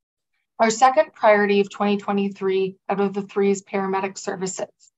 Our second priority of 2023 out of the three is paramedic services.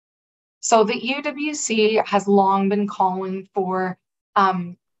 So the UWC has long been calling for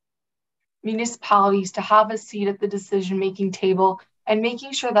municipalities to have a seat at the decision-making table and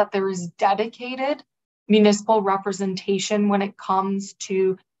making sure that there is dedicated municipal representation when it comes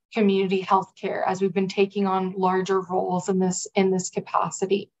to community healthcare, as we've been taking on larger roles in this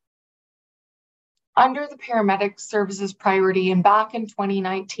capacity. Under the paramedic services priority, and back in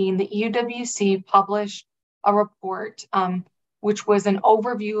 2019, the UWC published a report, which was an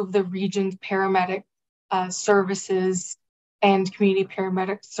overview of the region's paramedic services and community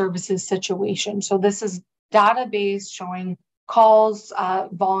paramedic services situation. So this is database showing calls,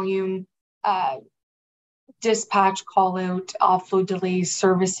 volume, dispatch, call out, offload delays,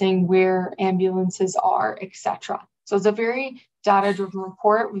 servicing, where ambulances are, etc. So it's a very data-driven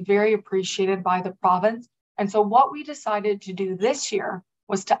report, very appreciated by the province. And so what we decided to do this year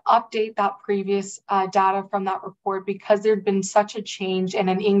was to update that previous data from that report, because there'd been such a change and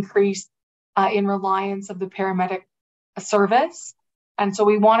an increase in reliance of the paramedic service. And so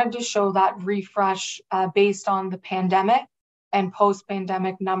we wanted to show that refresh based on the pandemic and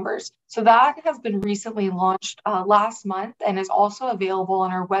post-pandemic numbers. So that has been recently launched last month and is also available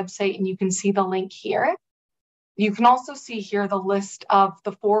on our website, and you can see the link here. You can also see here the list of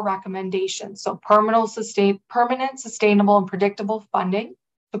the 4 recommendations. So permanent, sustainable, and predictable funding,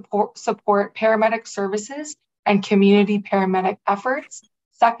 support paramedic services and community paramedic efforts.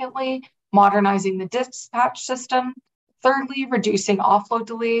 Secondly, modernizing the dispatch system. Thirdly, reducing offload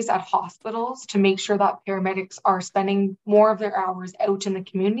delays at hospitals to make sure that paramedics are spending more of their hours out in the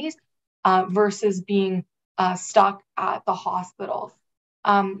communities versus being stuck at the hospitals.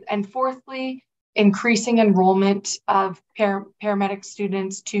 And fourthly, increasing enrollment of paramedic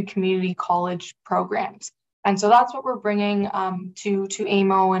students to community college programs. And so that's what we're bringing to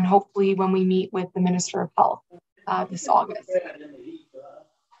AMO, and hopefully when we meet with the Minister of Health this August.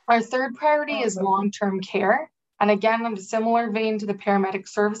 Our third priority is long-term care. And again, in a similar vein to the paramedic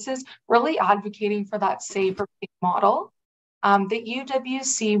services, really advocating for that save or pay model. The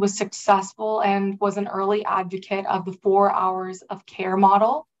UWC was successful and was an early advocate of the 4 hours of care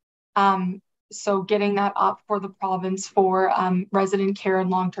model. So getting that up for the province for resident care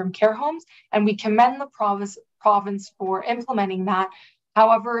and long-term care homes. And we commend the province for implementing that.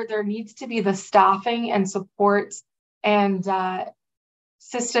 However, there needs to be the staffing and supports and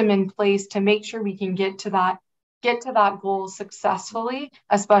system in place to make sure we can get to that goal successfully,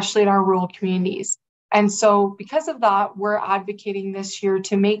 especially in our rural communities. And so because of that, we're advocating this year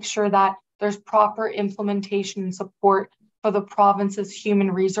to make sure that there's proper implementation and support for the province's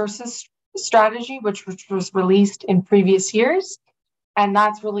human resources strategy, which was released in previous years. And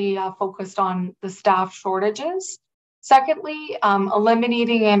that's really focused on the staff shortages. Secondly,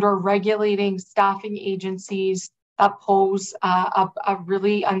 eliminating and or regulating staffing agencies that pose a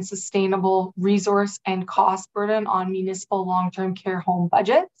really unsustainable resource and cost burden on municipal long-term care home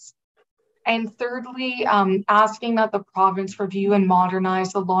budgets. And thirdly, asking that the province review and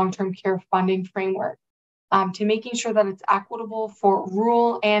modernize the long-term care funding framework to making sure that it's equitable for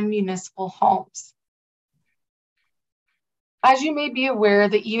rural and municipal homes. As you may be aware,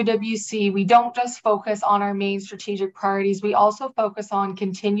 the UWC, we don't just focus on our main strategic priorities, we also focus on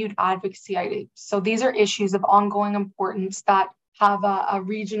continued advocacy items. So these are issues of ongoing importance that have a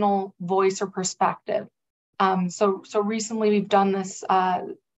regional voice or perspective. So recently we've done this,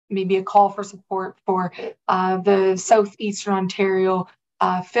 maybe a call for support for the Southeastern Ontario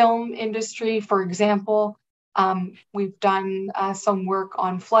film industry, for example. We've done some work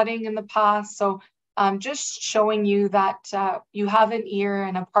on flooding in the past. So just showing you that you have an ear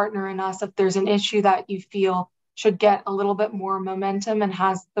and a partner in us if there's an issue that you feel should get a little bit more momentum and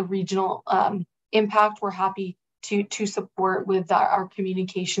has the regional impact. We're happy to support with our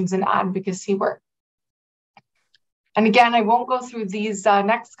communications and advocacy work. And again, I won't go through these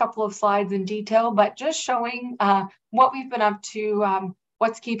next couple of slides in detail, but just showing what we've been up to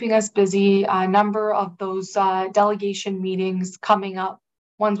what's keeping us busy, a number of those delegation meetings coming up,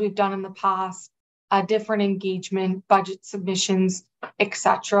 ones we've done in the past, different engagement, budget submissions,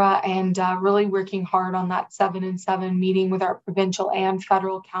 etc., and really working hard on that 7 and 7 meeting with our provincial and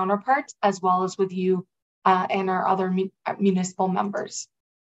federal counterparts, as well as with you and our other municipal members.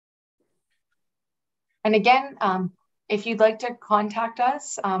 And again, if you'd like to contact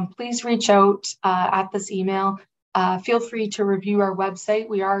us, please reach out at this email. Feel free to review our website.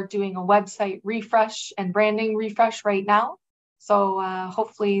 We are doing a website refresh and branding refresh right now. So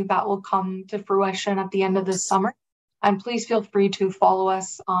hopefully that will come to fruition at the end of this summer. And please feel free to follow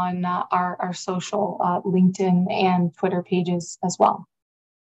us on our social LinkedIn and Twitter pages as well.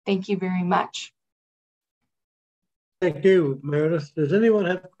 Thank you very much. Thank you, Meredith. Does anyone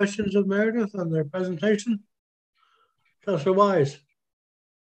have questions of Meredith on their presentation? Councillor Wise.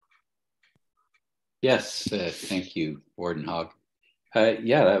 Yes, thank you, Warden Hogg.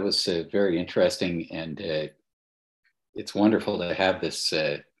 Yeah, that was very interesting, and it's wonderful to have this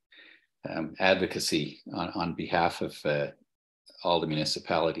advocacy on behalf of all the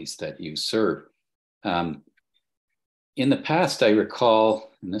municipalities that you serve. In the past, I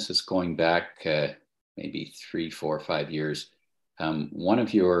recall, and this is going back maybe 3, 4, 5 years, one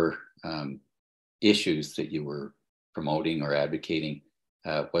of your issues that you were promoting or advocating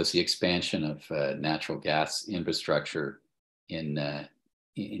was the expansion of natural gas infrastructure in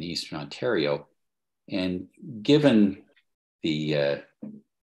Eastern Ontario. And given the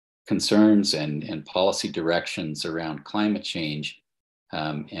concerns and policy directions around climate change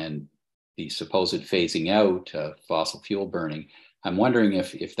and the supposed phasing out of fossil fuel burning, I'm wondering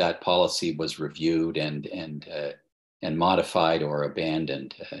if that policy was reviewed and modified or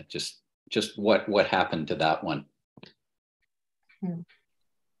abandoned. Just what happened to that one?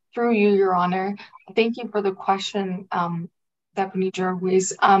 Through you, Your Honor. Thank you for the question, Deputy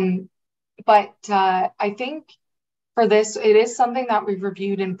Jarvis. But I think for this, it is something that we've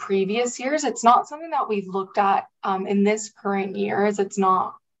reviewed in previous years. It's not something that we've looked at in this current year, as it's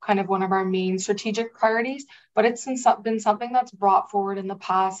not kind of one of our main strategic priorities, but it's been something that's brought forward in the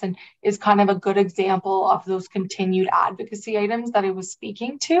past and is kind of a good example of those continued advocacy items that I was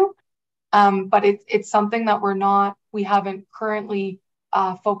speaking to. But it's something that we haven't currently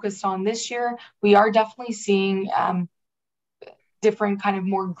focused on this year. We are definitely seeing different kind of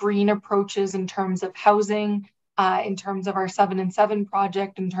more green approaches in terms of housing, in terms of our 7 and 7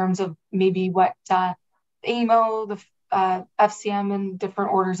 project, in terms of maybe what AMO, the FCM and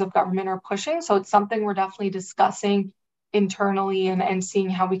different orders of government are pushing. So it's something we're definitely discussing internally and seeing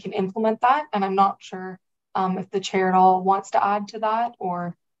how we can implement that. And I'm not sure if the chair at all wants to add to that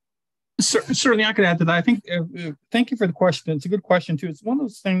or... Certainly, I could add to that. I think, thank you for the question. It's a good question too. It's one of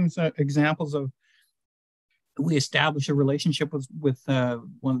those things, examples of, we established a relationship with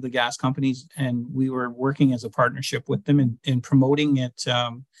one of the gas companies, and we were working as a partnership with them in promoting it.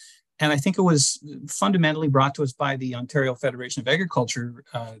 And I think it was fundamentally brought to us by the Ontario Federation of Agriculture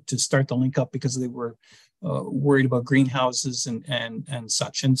to start the link up, because they were worried about greenhouses and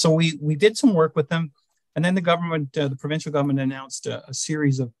such. And so we did some work with them. And then the government, the provincial government, announced a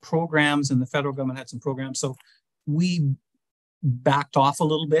series of programs, and the federal government had some programs. So we backed off a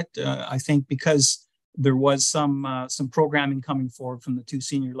little bit, I think, because there was some programming coming forward from the 2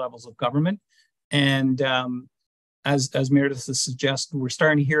 senior levels of government. And as Meredith has suggested, we're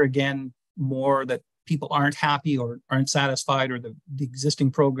starting to hear again more that people aren't happy or aren't satisfied, or the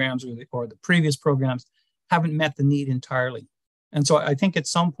existing programs or the previous programs haven't met the need entirely. And so I think at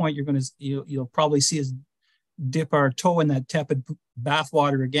some point you'll probably see us dip our toe in that tepid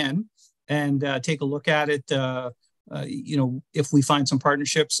bathwater again and take a look at it. If we find some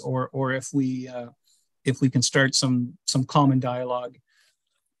partnerships or if we can start some common dialogue.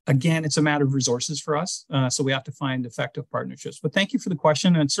 Again, it's a matter of resources for us, so we have to find effective partnerships. But thank you for the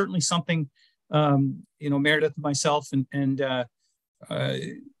question, and certainly something Meredith, myself, and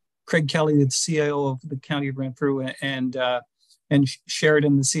Craig Kelly, the CIO of the County of Renfrew, and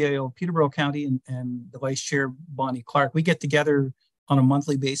Sheridan, the CIO of Peterborough County, and the Vice Chair, Bonnie Clark. We get together on a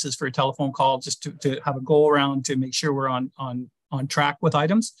monthly basis for a telephone call just to have a go around to make sure we're on track with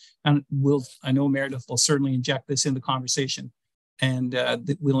items. And I know Meredith will certainly inject this in the conversation, and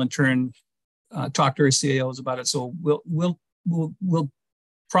we'll in turn talk to our CIOs about it. So we'll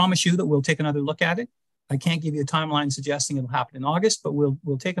promise you that we'll take another look at it. I can't give you a timeline suggesting it'll happen in August, but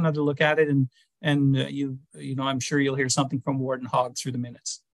we'll take another look at it, and I'm sure you'll hear something from Warden Hogg through the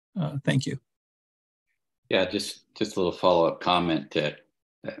minutes. Thank you. Yeah, just a little follow-up comment.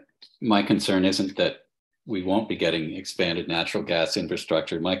 My concern isn't that we won't be getting expanded natural gas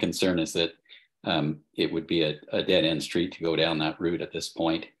infrastructure. My concern is that it would be a dead end street to go down that route at this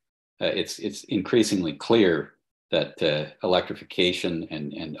point. It's increasingly clear that electrification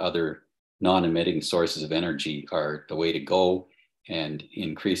and other non-emitting sources of energy are the way to go, and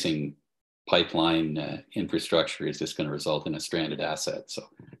increasing pipeline infrastructure is just going to result in a stranded asset. So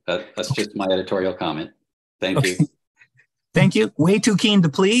that's just my editorial comment. Thank you. Thank you. Way too keen to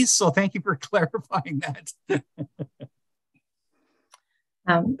please, so thank you for clarifying that.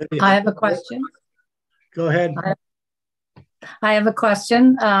 I have a question. Go ahead. I have a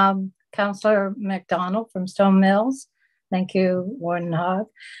question. Councillor McDonald from Stone Mills. Thank you, Warden Hogg.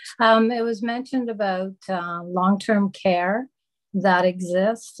 It was mentioned about long-term care that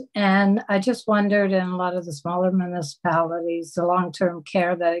exists, and I just wondered, in a lot of the smaller municipalities, the long-term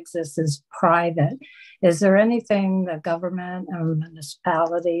care that exists is private. Is there anything that government or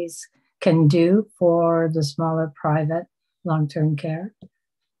municipalities can do for the smaller private long-term care?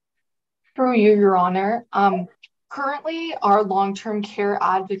 Through you, Your Honor. Currently, our long-term care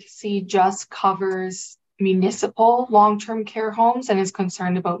advocacy just covers municipal long-term care homes and is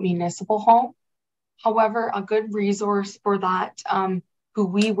concerned about municipal homes. However, a good resource for that, who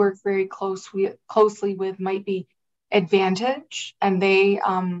we work very closely with, might be Advantage, and they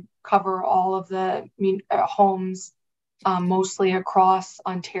cover all of the homes mostly across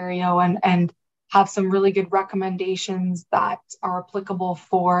Ontario, and have some really good recommendations that are applicable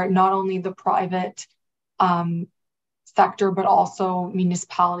for not only the private sector, but also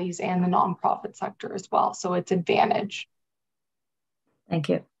municipalities and the nonprofit sector as well. So it's Advantage. Thank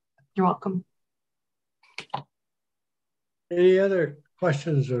you. You're welcome. Any other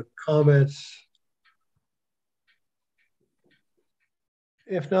questions or comments?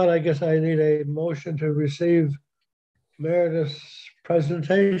 If not, I guess I need a motion to receive Meredith's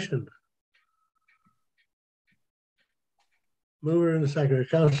presentation. Mover and seconder,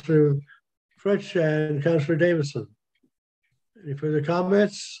 Councillor Fritsch and Councillor Davidson. Any further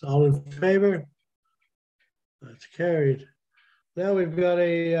comments? All in favor? That's carried. Now we've got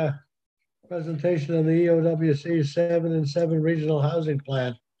a presentation on the EOWC 7 and 7 Regional Housing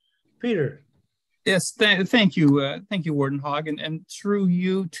Plan. Peter. Yes, thank you, Warden Hogg, and through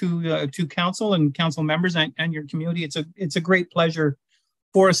you to council and council members and your community. It's a great pleasure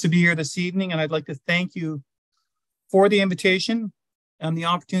for us to be here this evening, and I'd like to thank you for the invitation and the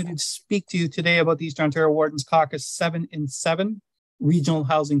opportunity to speak to you today about the Eastern Ontario Wardens Caucus 7 and 7 Regional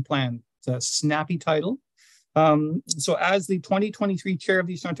Housing Plan. It's a snappy title. So as the 2023 chair of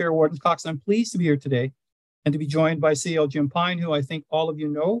the Eastern Ontario Wardens Caucus, I'm pleased to be here today and to be joined by CEO Jim Pine, who I think all of you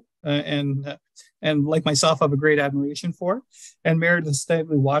know and like myself have a great admiration for, and Meredith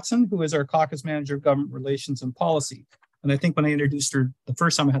Stavely-Watson, who is our caucus manager of government relations and policy. And I think when I introduced her the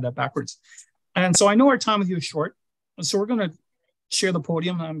first time, I had that backwards. And so I know our time with you is short, so we're going to share the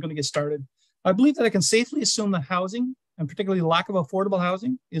podium and I'm going to get started. I believe that I can safely assume that housing, and particularly the lack of affordable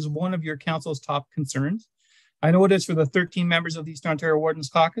housing, is one of your council's top concerns. I know it is for the 13 members of the Eastern Ontario Wardens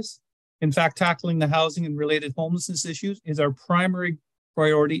Caucus. In fact, tackling the housing and related homelessness issues is our primary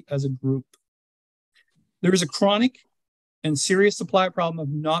priority as a group. There is a chronic and serious supply problem of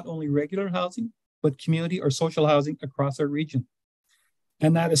not only regular housing, but community or social housing across our region.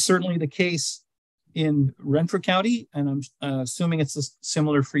 And that is certainly the case in Renfrew County, and I'm assuming it's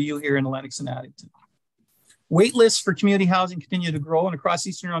similar for you here in Lennox and Addington. Wait lists for community housing continue to grow, and across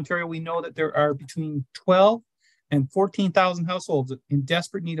Eastern Ontario, we know that there are between 12 and 14,000 households in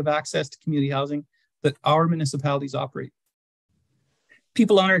desperate need of access to community housing that our municipalities operate.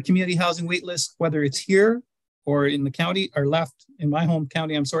 People on our community housing wait list, whether it's here or in the county, are left, in my home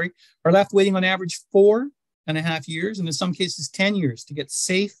county, are left waiting on average 4.5 years, and in some cases 10 years to get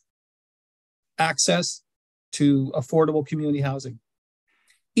safe access to affordable community housing.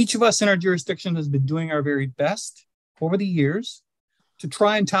 Each of us in our jurisdiction has been doing our very best over the years to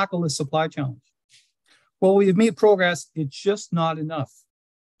try and tackle this supply challenge. While we have made progress, it's just not enough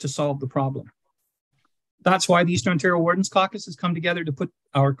to solve the problem. That's why the Eastern Ontario Wardens Caucus has come together to put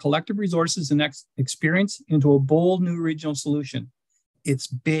our collective resources and experience into a bold new regional solution. It's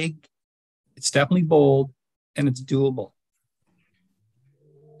big, it's definitely bold, and it's doable.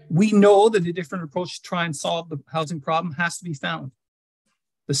 We know that a different approach to try and solve the housing problem has to be found.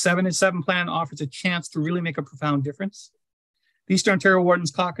 The 7 and 7 plan offers a chance to really make a profound difference. The Eastern Ontario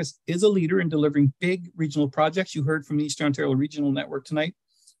Wardens Caucus is a leader in delivering big regional projects. You heard from the Eastern Ontario Regional Network tonight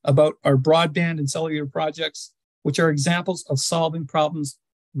about our broadband and cellular projects, which are examples of solving problems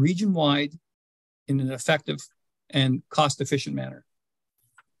region-wide in an effective and cost-efficient manner.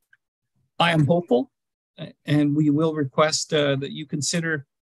 I am hopeful, and we will request that you consider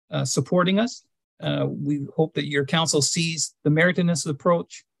supporting us We hope that your council sees the merit in this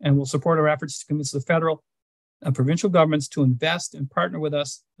approach and will support our efforts to convince the federal and provincial governments to invest and partner with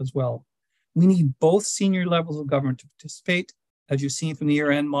us as well. We need both senior levels of government to participate. As you've seen from the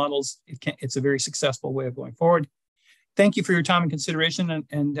year-end models, it's a very successful way of going forward. Thank you for your time and consideration,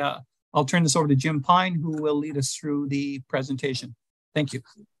 and I'll turn this over to Jim Pine, who will lead us through the presentation. Thank you.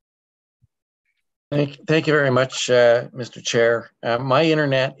 Thank you very much, Mr. Chair. My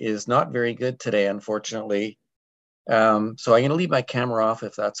internet is not very good today, unfortunately. So I'm going to leave my camera off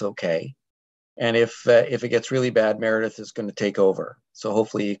if that's okay. And if it gets really bad, Meredith is going to take over. So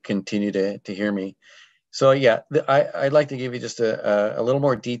hopefully you continue to hear me. So yeah, I'd like to give you just a little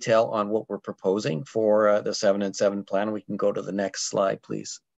more detail on what we're proposing for the 7 and 7 plan. We can go to the next slide,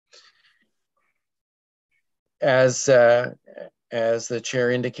 please. As the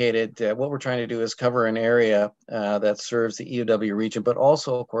chair indicated, what we're trying to do is cover an area that serves the EOW region, but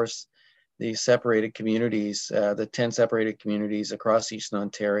also, of course, the separated communities, the 10 separated communities across Eastern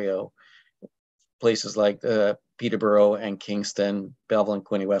Ontario, places like Peterborough and Kingston, Belleville and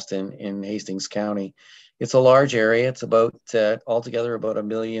Quinte West in Hastings County. It's a large area. It's about altogether about 1.3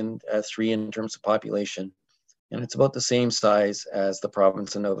 million in terms of population, and it's about the same size as the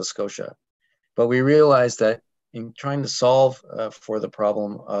province of Nova Scotia. But we realized that in trying to solve for the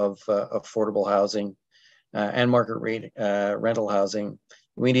problem of affordable housing and market rate rental housing,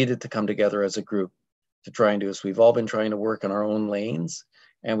 we needed to come together as a group to try and do this. We've all been trying to work in our own lanes,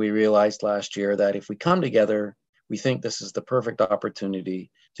 and we realized last year that if we come together, we think this is the perfect opportunity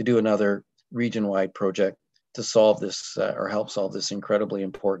to do another region-wide project to solve this or help solve this incredibly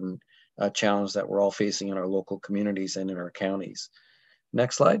important challenge that we're all facing in our local communities and in our counties.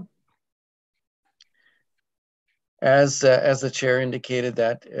 Next slide. As the chair indicated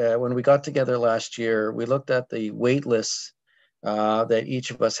that when we got together last year, we looked at the wait lists that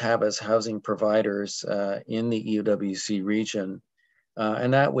each of us have as housing providers in the EOWC region.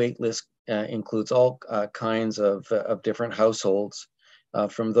 And that wait list includes all kinds of different households,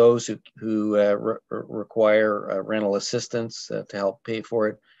 from those who require rental assistance to help pay for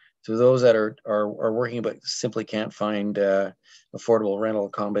it, to those that are working but simply can't find affordable rental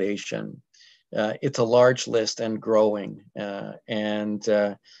accommodation. It's a large list and growing. And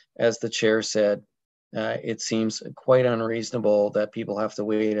as the chair said, it seems quite unreasonable that people have to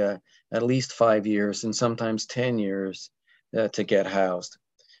wait at least 5 years and sometimes 10 years to get housed.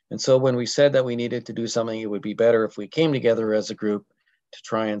 And so when we said that we needed to do something, it would be better if we came together as a group to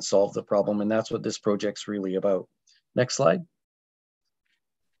try and solve the problem. And that's what this project's really about. Next slide.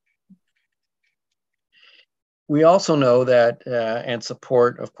 We also know that and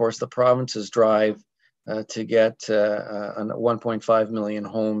support, of course, the province's drive to get 1.5 million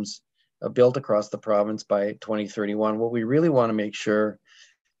homes built across the province by 2031. What we really want to make sure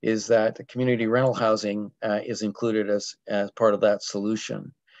is that the community rental housing is included as part of that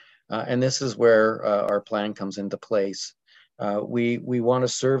solution. And this is where our plan comes into place. We want to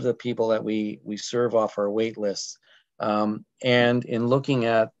serve the people that we serve off our wait lists. And in looking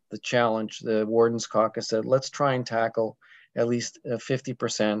at the challenge, the Warden's Caucus said, let's try and tackle at least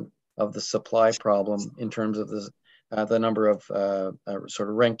 50% of the supply problem in terms of the number of sort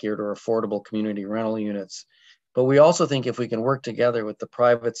of rent geared or affordable community rental units. But we also think if we can work together with the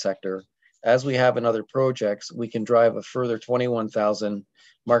private sector, as we have in other projects, we can drive a further 21,000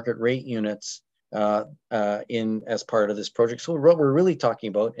 market rate units in as part of this project. So what we're really talking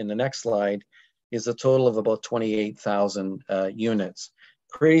about in the next slide is a total of about 28,000 units.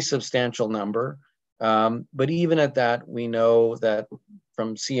 Pretty substantial number. But even at that, we know that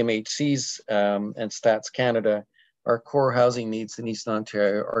from CMHC's and Stats Canada, our core housing needs in Eastern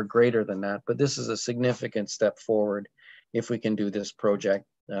Ontario are greater than that. But this is a significant step forward if we can do this project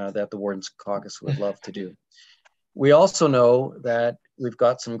that the Warden's Caucus would love to do. We also know that we've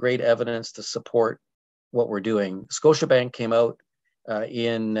got some great evidence to support what we're doing. Scotiabank came out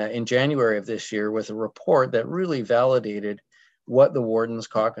in January of this year with a report that really validated what the Warden's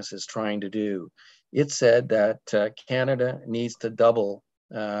Caucus is trying to do. It said that Canada needs to double,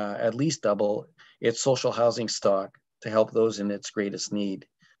 at least double, its social housing stock to help those in its greatest need.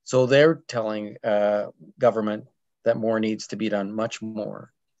 So they're telling government that more needs to be done, much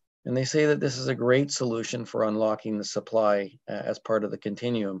more. And they say that this is a great solution for unlocking the supply as part of the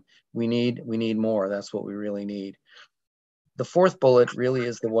continuum. We need more. That's what we really need. The fourth bullet really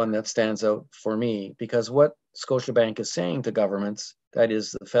is the one that stands out for me, because what Scotiabank is saying to governments, that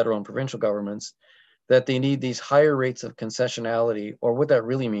is the federal and provincial governments, that they need these higher rates of concessionality, or what that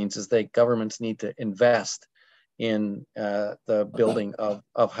really means is that governments need to invest in the building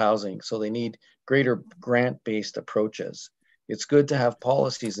of housing. So they need greater grant-based approaches. It's good to have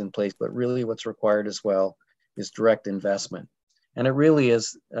policies in place, but really what's required as well is direct investment. And it really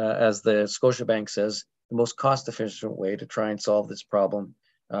is, as the Scotiabank says, the most cost-efficient way to try and solve this problem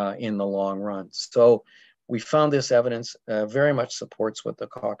in the long run. So we found this evidence very much supports what the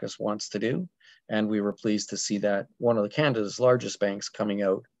caucus wants to do. And we were pleased to see that one of Canada's largest banks coming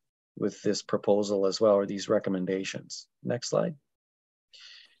out with this proposal as well, or these recommendations. Next slide.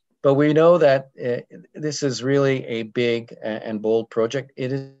 But we know that this is really a big and bold project.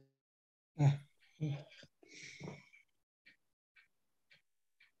 It is.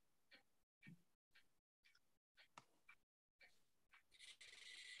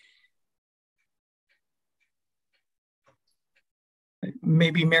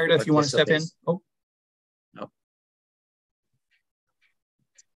 Maybe Meredith, you want to step in? Oh, no.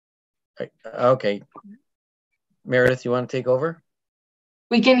 Okay. Meredith, you want to take over?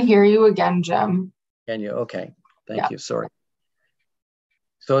 We can hear you again, Jim. Can you? Okay. Thank you. Sorry.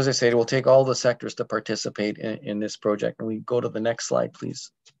 So as I said, we'll take all the sectors to participate in this project. And we go to the next slide,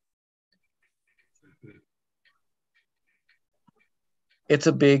 please. It's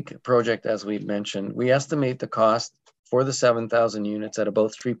a big project, as we've mentioned. We estimate the cost for the 7,000 units at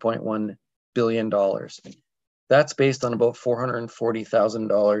about $3.1 billion. That's based on about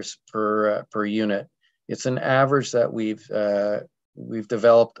 $440,000 per unit. It's an average that we've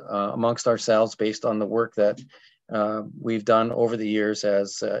developed amongst ourselves based on the work that we've done over the years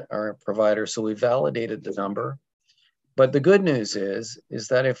as our provider. So we validated the number. But the good news is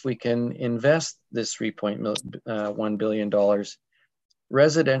that if we can invest this $3.1 billion,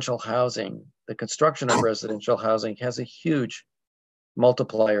 residential housing, the construction of residential housing has a huge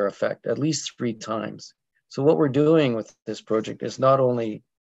multiplier effect, at least 3 times. So what we're doing with this project is not only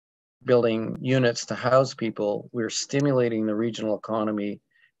building units to house people, we're stimulating the regional economy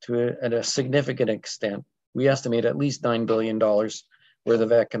to a significant extent. We estimate at least $9 billion worth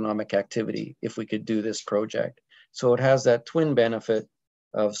of economic activity if we could do this project. So it has that twin benefit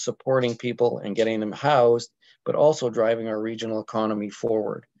of supporting people and getting them housed, but also driving our regional economy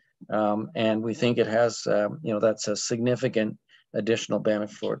forward. And we think it has, that's a significant additional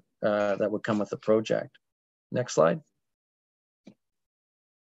benefit that would come with the project. Next slide.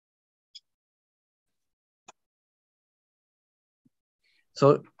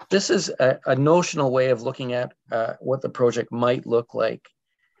 So this is a notional way of looking at what the project might look like.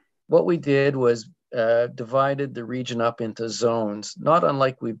 What we did was divided the region up into zones, not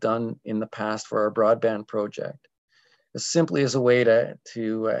unlike we've done in the past for our broadband project. Simply as a way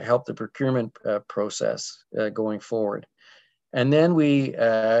to help the procurement process going forward. And then we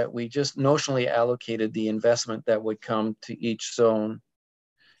just notionally allocated the investment that would come to each zone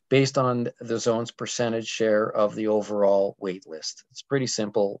based on the zone's percentage share of the overall wait list. It's a pretty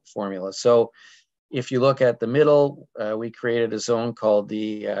simple formula. So if you look at the middle, we created a zone called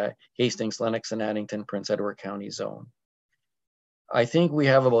the Hastings, Lennox, and Addington, Prince Edward County zone. I think we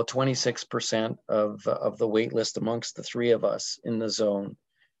have about 26% of the wait list amongst the 3 of us in the zone.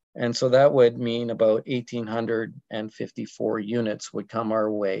 And so that would mean about 1,854 units would come our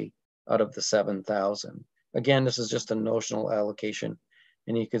way out of the 7,000. Again, this is just a notional allocation,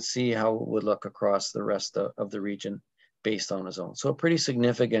 and you could see how it would look across the rest of the region based on a zone. So a pretty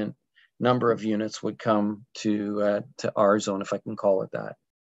significant number of units would come to our zone, if I can call it that.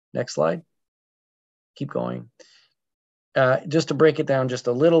 Next slide. Keep going. Just to break it down just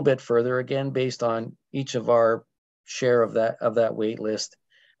a little bit further, again, based on each of our share of that wait list,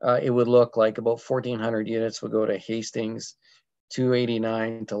 it would look like about 1,400 units would go to Hastings,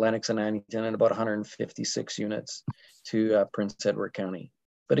 289 to Lennox and Addington, and about 156 units to Prince Edward County.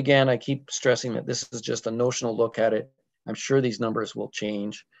 But again, I keep stressing that this is just a notional look at it. I'm sure these numbers will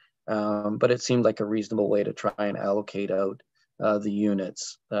change, but it seemed like a reasonable way to try and allocate out the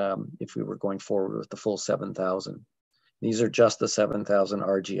units if we were going forward with the full 7,000. These are just the 7,000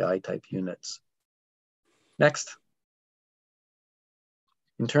 RGI type units. Next.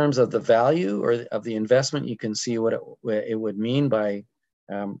 In terms of the value or of the investment, you can see what it would mean by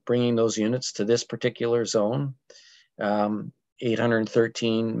bringing those units to this particular zone.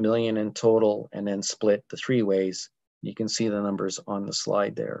 813 million in total, and then split the 3 ways. You can see the numbers on the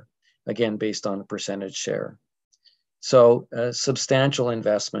slide there, again, based on the percentage share. So substantial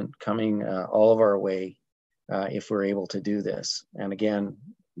investment coming all of our way if we're able to do this. And again,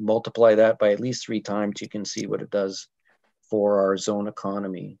 multiply that by at least 3 times, you can see what it does for our zone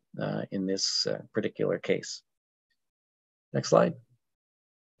economy in this particular case. Next slide.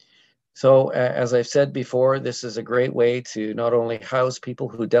 So as I've said before, this is a great way to not only house people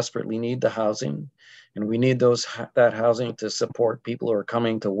who desperately need the housing, and we need that housing to support people who are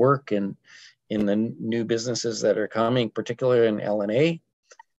coming to work in in the new businesses that are coming, particularly in LNA,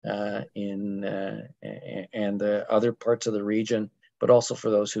 and the other parts of the region, but also for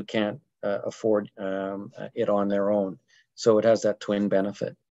those who can't afford it on their own. So it has that twin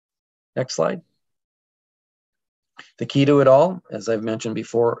benefit. Next slide. The key to it all, as I've mentioned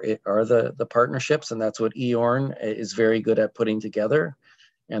before, are the partnerships, and that's what EORN is very good at putting together.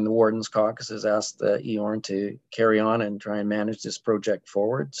 And the Warden's Caucus has asked EORN to carry on and try and manage this project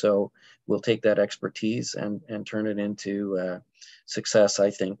forward. So we'll take that expertise and turn it into success, I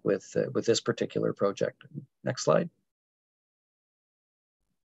think, with this particular project. Next slide.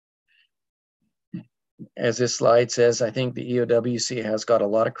 As this slide says, I think the EOWC has got a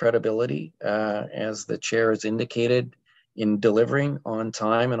lot of credibility, as the chair has indicated, in delivering on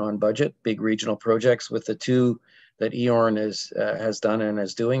time and on budget big regional projects, with the two that EORN has done and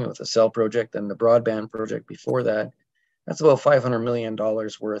is doing, with the cell project and the broadband project before that. That's about $500 million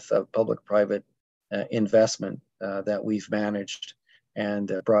worth of public-private investment that we've managed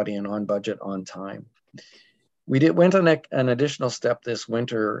and brought in on budget, on time. We went on an additional step this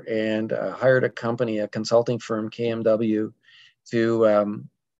winter and hired a company, a consulting firm, KMW, to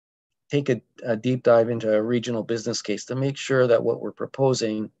take a deep dive into a regional business case to make sure that what we're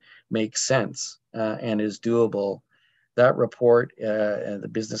proposing makes sense and is doable. That report, the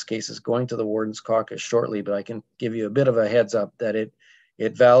business case, is going to the Warden's Caucus shortly, but I can give you a bit of a heads up that it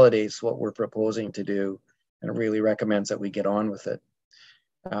validates what we're proposing to do and really recommends that we get on with it.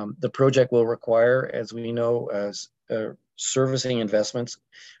 The project will require, as we know, servicing investments.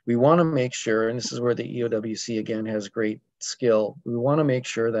 We want to make sure, and this is where the EOWC again has great skill, we want to make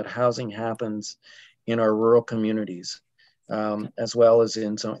sure that housing happens in our rural communities, as well as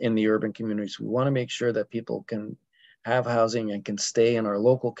in the urban communities. We want to make sure that people can have housing and can stay in our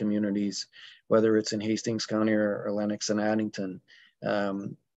local communities, whether it's in Hastings County or Lennox and Addington.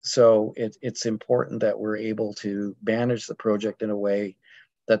 So it's important that we're able to manage the project in a way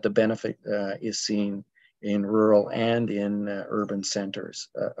that the benefit is seen in rural and in urban centers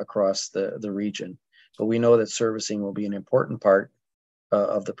across the region. But we know that servicing will be an important part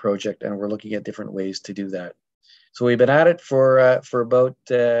of the project, and we're looking at different ways to do that. So we've been at it for about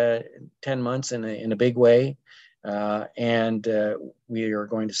 10 months in a big way. And we are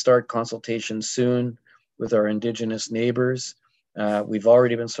going to start consultations soon with our Indigenous neighbors. We've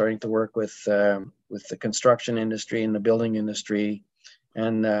already been starting to work with the construction industry and the building industry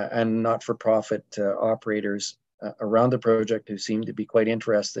and not-for-profit operators around the project who seem to be quite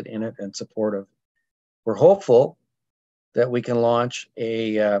interested in it and supportive. We're hopeful that we can launch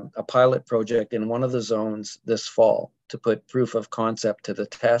a pilot project in one of the zones this fall to put proof of concept to the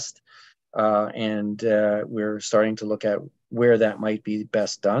test. And we're starting to look at where that might be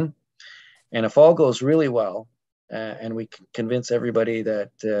best done. And if all goes really well, and we can convince everybody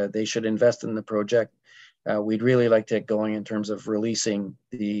that they should invest in the project, we'd really like to get going in terms of releasing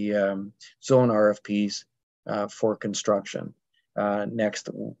the zone RFPs for construction next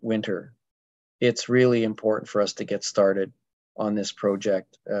winter. It's really important for us to get started on this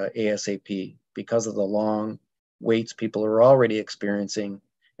project ASAP because of the long waits people are already experiencing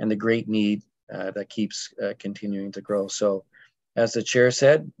and the great need that keeps continuing to grow. So as the chair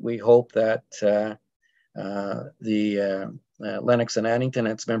said, we hope that the Lennox and Addington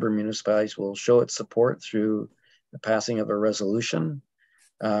and its member municipalities will show its support through the passing of a resolution,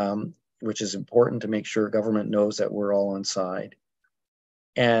 which is important to make sure government knows that we're all on side.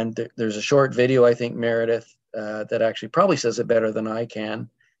 And there's a short video, I think, Meredith, that actually probably says it better than I can.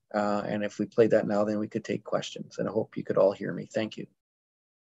 And if we play that now, then we could take questions. And I hope you could all hear me. Thank you.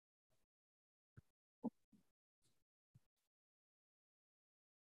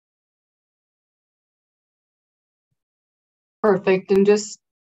 Perfect. And just,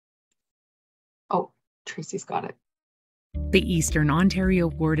 oh, Tracy's got it. The Eastern Ontario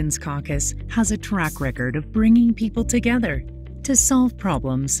Wardens Caucus has a track record of bringing people together to solve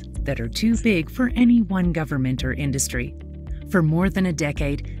problems that are too big for any one government or industry. For more than a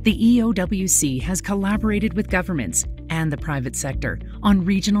decade, the EOWC has collaborated with governments and the private sector on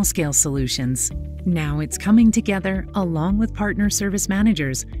regional scale solutions. Now it's coming together along with partner service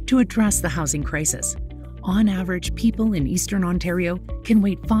managers to address the housing crisis. On average, people in Eastern Ontario can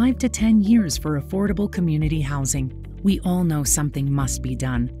wait 5 to 10 years for affordable community housing. We all know something must be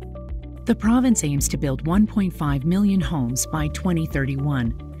done. The province aims to build 1.5 million homes by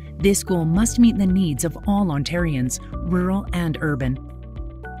 2031. This goal must meet the needs of all Ontarians, rural and urban.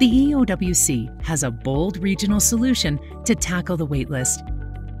 The EOWC has a bold regional solution to tackle the waitlist.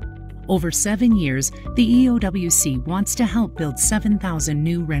 Over 7 years, the EOWC wants to help build 7,000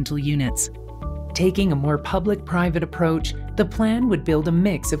 new rental units. Taking a more public-private approach, the plan would build a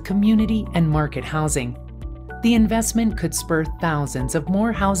mix of community and market housing. The investment could spur thousands of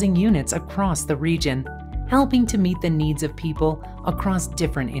more housing units across the region, helping to meet the needs of people across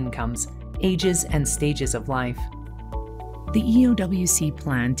different incomes, ages, and stages of life. The EOWC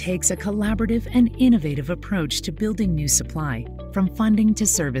plan takes a collaborative and innovative approach to building new supply, from funding to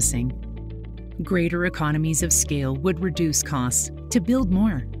servicing. Greater economies of scale would reduce costs to build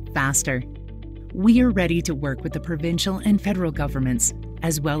more, faster. We are ready to work with the provincial and federal governments,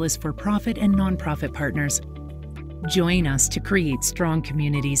 as well as for-profit and non-profit partners. Join us to create strong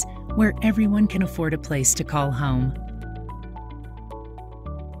communities where everyone can afford a place to call home.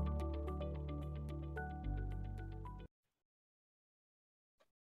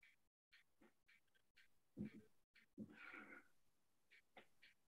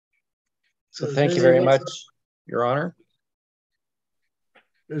 So thank you very much, Your Honor.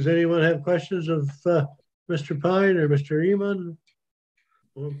 Does anyone have questions of Mr. Pine or Mr. Eamon?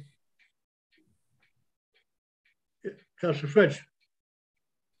 Councillor Fritsch.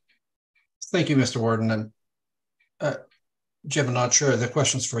 Thank you, Mr. Warden. And Jim, I'm not sure the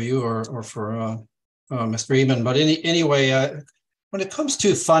question's for you or for Mr. Eamon, but anyway, when it comes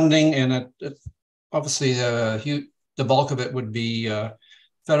to funding, and obviously the bulk of it would be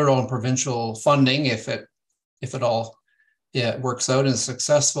federal and provincial funding, if it all works out and is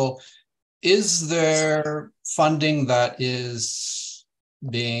successful. Is there funding that is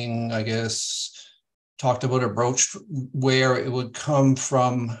being, I guess, talked about or broached where it would come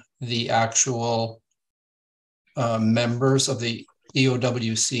from the actual members of the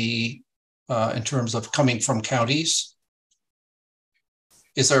EOWC in terms of coming from counties?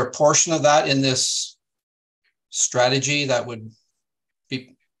 Is there a portion of that in this strategy that would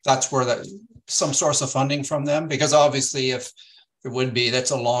be, that's where some source of funding from them? Because obviously if there would be,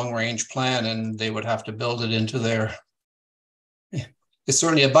 that's a long range plan and they would have to build it into their, it's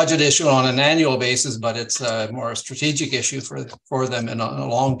certainly a budget issue on an annual basis, but it's more a strategic issue for them on a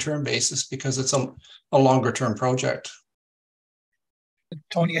long-term basis because it's a longer term project.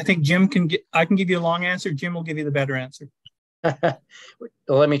 Tony, I think I can give you a long answer. Jim will give you the better answer.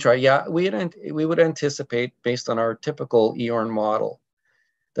 Let me try. Yeah, we would anticipate, based on our typical EORN model,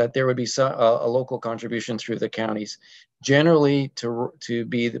 that there would be a local contribution through the counties, generally to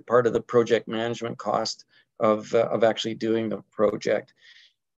be the part of the project management cost of actually doing the project.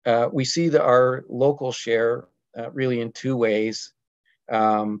 We see our local share really in two ways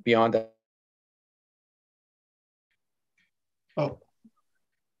beyond that. Oh.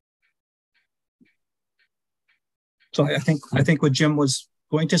 So I think what Jim was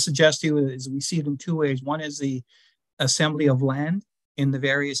going to suggest to you is we see it in two ways. One is the assembly of land in the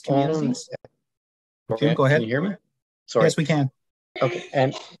various communities. Jim, go ahead. Can you hear me? Sorry. Yes, we can. Okay,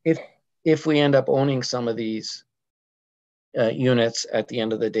 and if we end up owning some of these units at the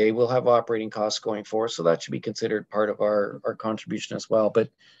end of the day, we'll have operating costs going forward. So that should be considered part of our contribution as well. But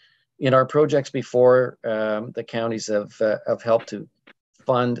in our projects before, the counties have helped to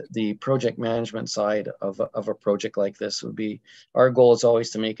fund the project management side of a project like this. Would be, our goal is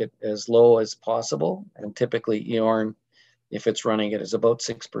always to make it as low as possible. And typically EORN, if it's running it, is about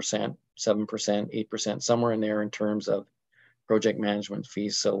 6%, 7%, 8%, somewhere in there in terms of project management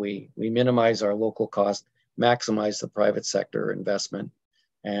fees. So we minimize our local cost, maximize the private sector investment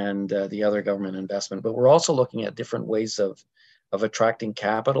and the other government investment. But we're also looking at different ways of attracting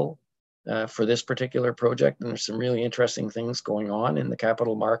capital for this particular project. And there's some really interesting things going on in the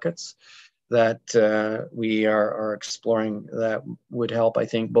capital markets that we are exploring that would help, I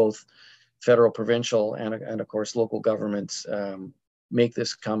think, both federal, provincial, and of course, local governments make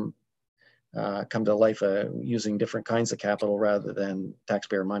this come to life using different kinds of capital rather than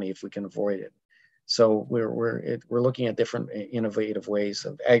taxpayer money if we can avoid it. So we're looking at different innovative ways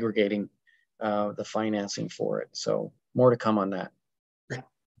of aggregating the financing for it. So more to come on that.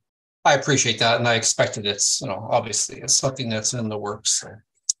 I appreciate that, and I expected it's, obviously it's something that's in the works. So.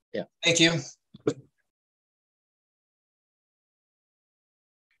 Yeah. Thank you.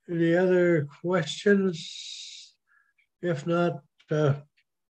 Any other questions? If not,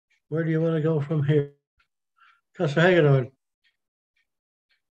 where do you want to go from here? Councillor Hagedorn.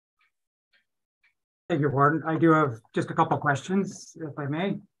 Thank you, Warden. I do have just a couple of questions, if I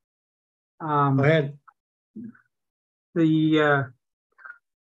may. Go ahead.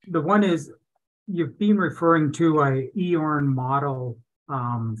 The one is, you've been referring to a EORN model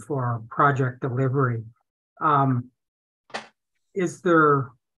for project delivery. So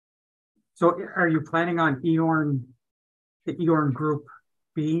are you planning on the EORN group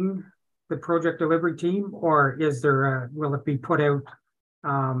being the project delivery team, or will it be put out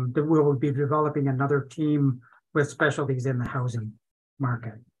that we'll be developing another team with specialties in the housing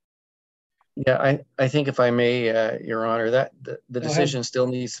market. Yeah, I think if I may, Your Honor, that the decision still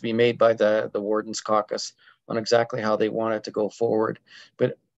needs to be made by the Warden's Caucus on exactly how they want it to go forward.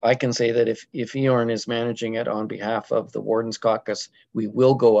 But I can say that if EORN is managing it on behalf of the Warden's Caucus, we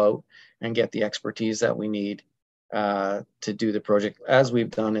will go out and get the expertise that we need to do the project, as we've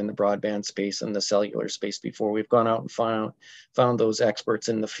done in the broadband space and the cellular space before. We've gone out and found those experts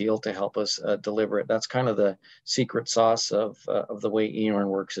in the field to help us deliver it. That's kind of the secret sauce of the way EORN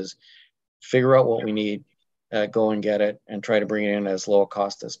works, is figure out what we need, go and get it, and try to bring it in as low a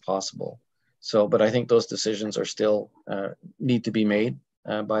cost as possible. So, but I think those decisions are still need to be made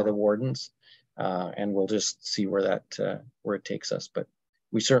by the wardens, and we'll just see where that where it takes us. But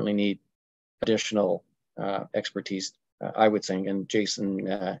we certainly need additional expertise, I would think, and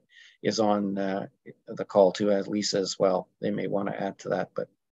Jason is on the call too, as Lisa as well. They may want to add to that, but.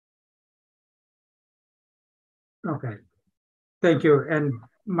 Okay, thank you. And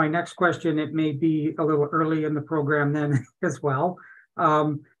my next question, it may be a little early in the program then as well.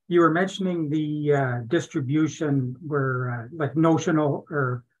 You were mentioning the distribution where like notional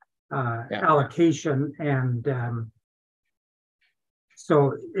or allocation, and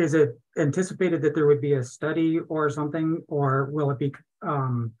so is it anticipated that there would be a study or something, or will it be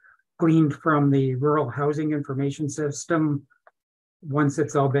gleaned from the rural housing information system once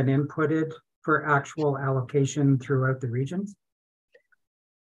it's all been inputted for actual allocation throughout the regions?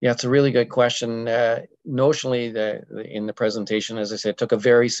 Yeah, it's a really good question. Notionally, in the presentation, as I said, took a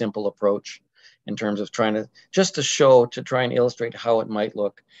very simple approach in terms of trying to, just to try and illustrate how it might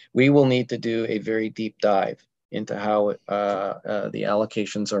look. We will need to do a very deep dive into how the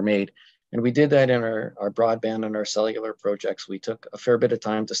allocations are made. And we did that in our broadband and our cellular projects. We took a fair bit of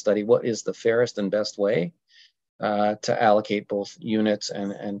time to study what is the fairest and best way to allocate both units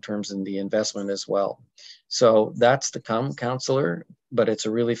and in terms of the investment as well. So that's to come, Councillor, but it's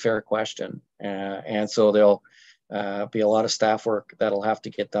a really fair question. And so there'll be a lot of staff work that'll have to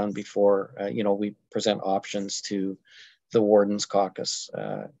get done before we present options to the Warden's Caucus,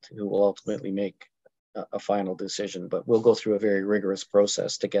 who will ultimately make a final decision. But we'll go through a very rigorous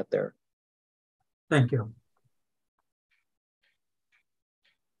process to get there. Thank you.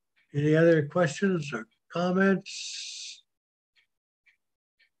 Any other questions or comments?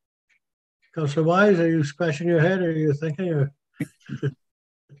 Councillor Wise, are you scratching your head, or are you thinking? Or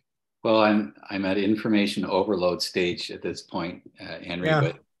well, I'm at information overload stage at this point, Henry.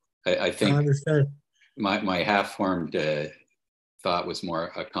 Yeah. But I think I understand. My half-formed thought was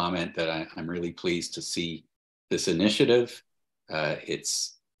more a comment that I'm really pleased to see this initiative.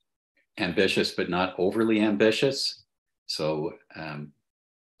 It's ambitious, but not overly ambitious. So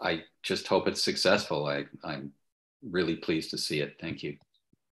I just hope it's successful. I'm really pleased to see it. Thank you.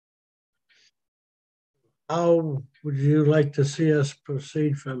 How would you like to see us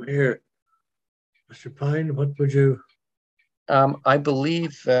proceed from here? Mr. Pine, what would you? I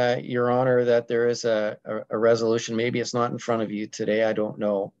believe, Your Honor, that there is a resolution. Maybe it's not in front of you today, I don't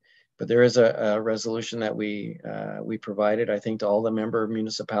know. But there is a resolution that we provided, I think, to all the member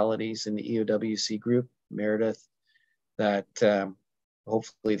municipalities in the EOWC group, Meredith, that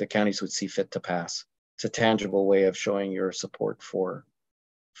hopefully the counties would see fit to pass. It's a tangible way of showing your support for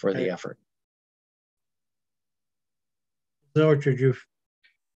the effort.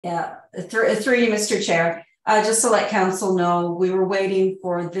 Yeah, through you, Mr. Chair. Just to let council know, we were waiting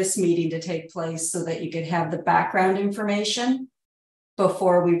for this meeting to take place so that you could have the background information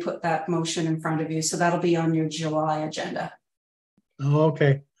before we put that motion in front of you. So that'll be on your July agenda. Oh,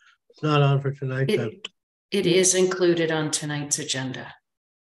 okay. It's not on for tonight then. It is included on tonight's agenda.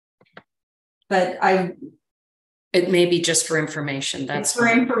 But it may be just for information. That's for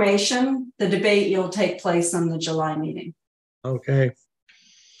information. The debate will take place on the July meeting. Okay.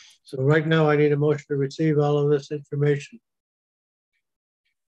 So right now I need a motion to receive all of this information.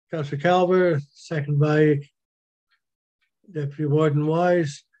 Councillor Calver, second by Deputy Warden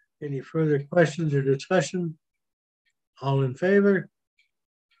Wise. Any further questions or discussion? All in favor?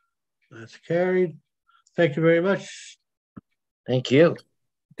 That's carried. Thank you very much. Thank you.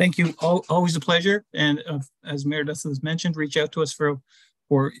 Thank you. Always a pleasure. And as Meredith has mentioned, reach out to us for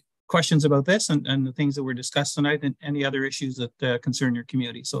questions about this and the things that were discussed tonight and any other issues that concern your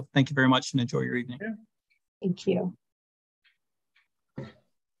community. So thank you very much and enjoy your evening. Yeah. Thank you.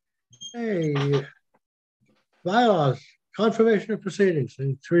 Hey, bylaws, confirmation of proceedings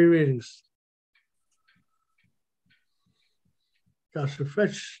in 3 readings. Councillor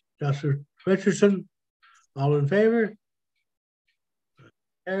Fritz, Councillor Richardson, all in favor?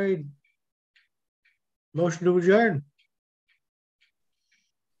 Carried. Motion to adjourn.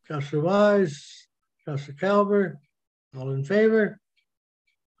 Councillor Wise, Councillor Calver, all in favor?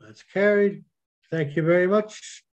 That's carried. Thank you very much.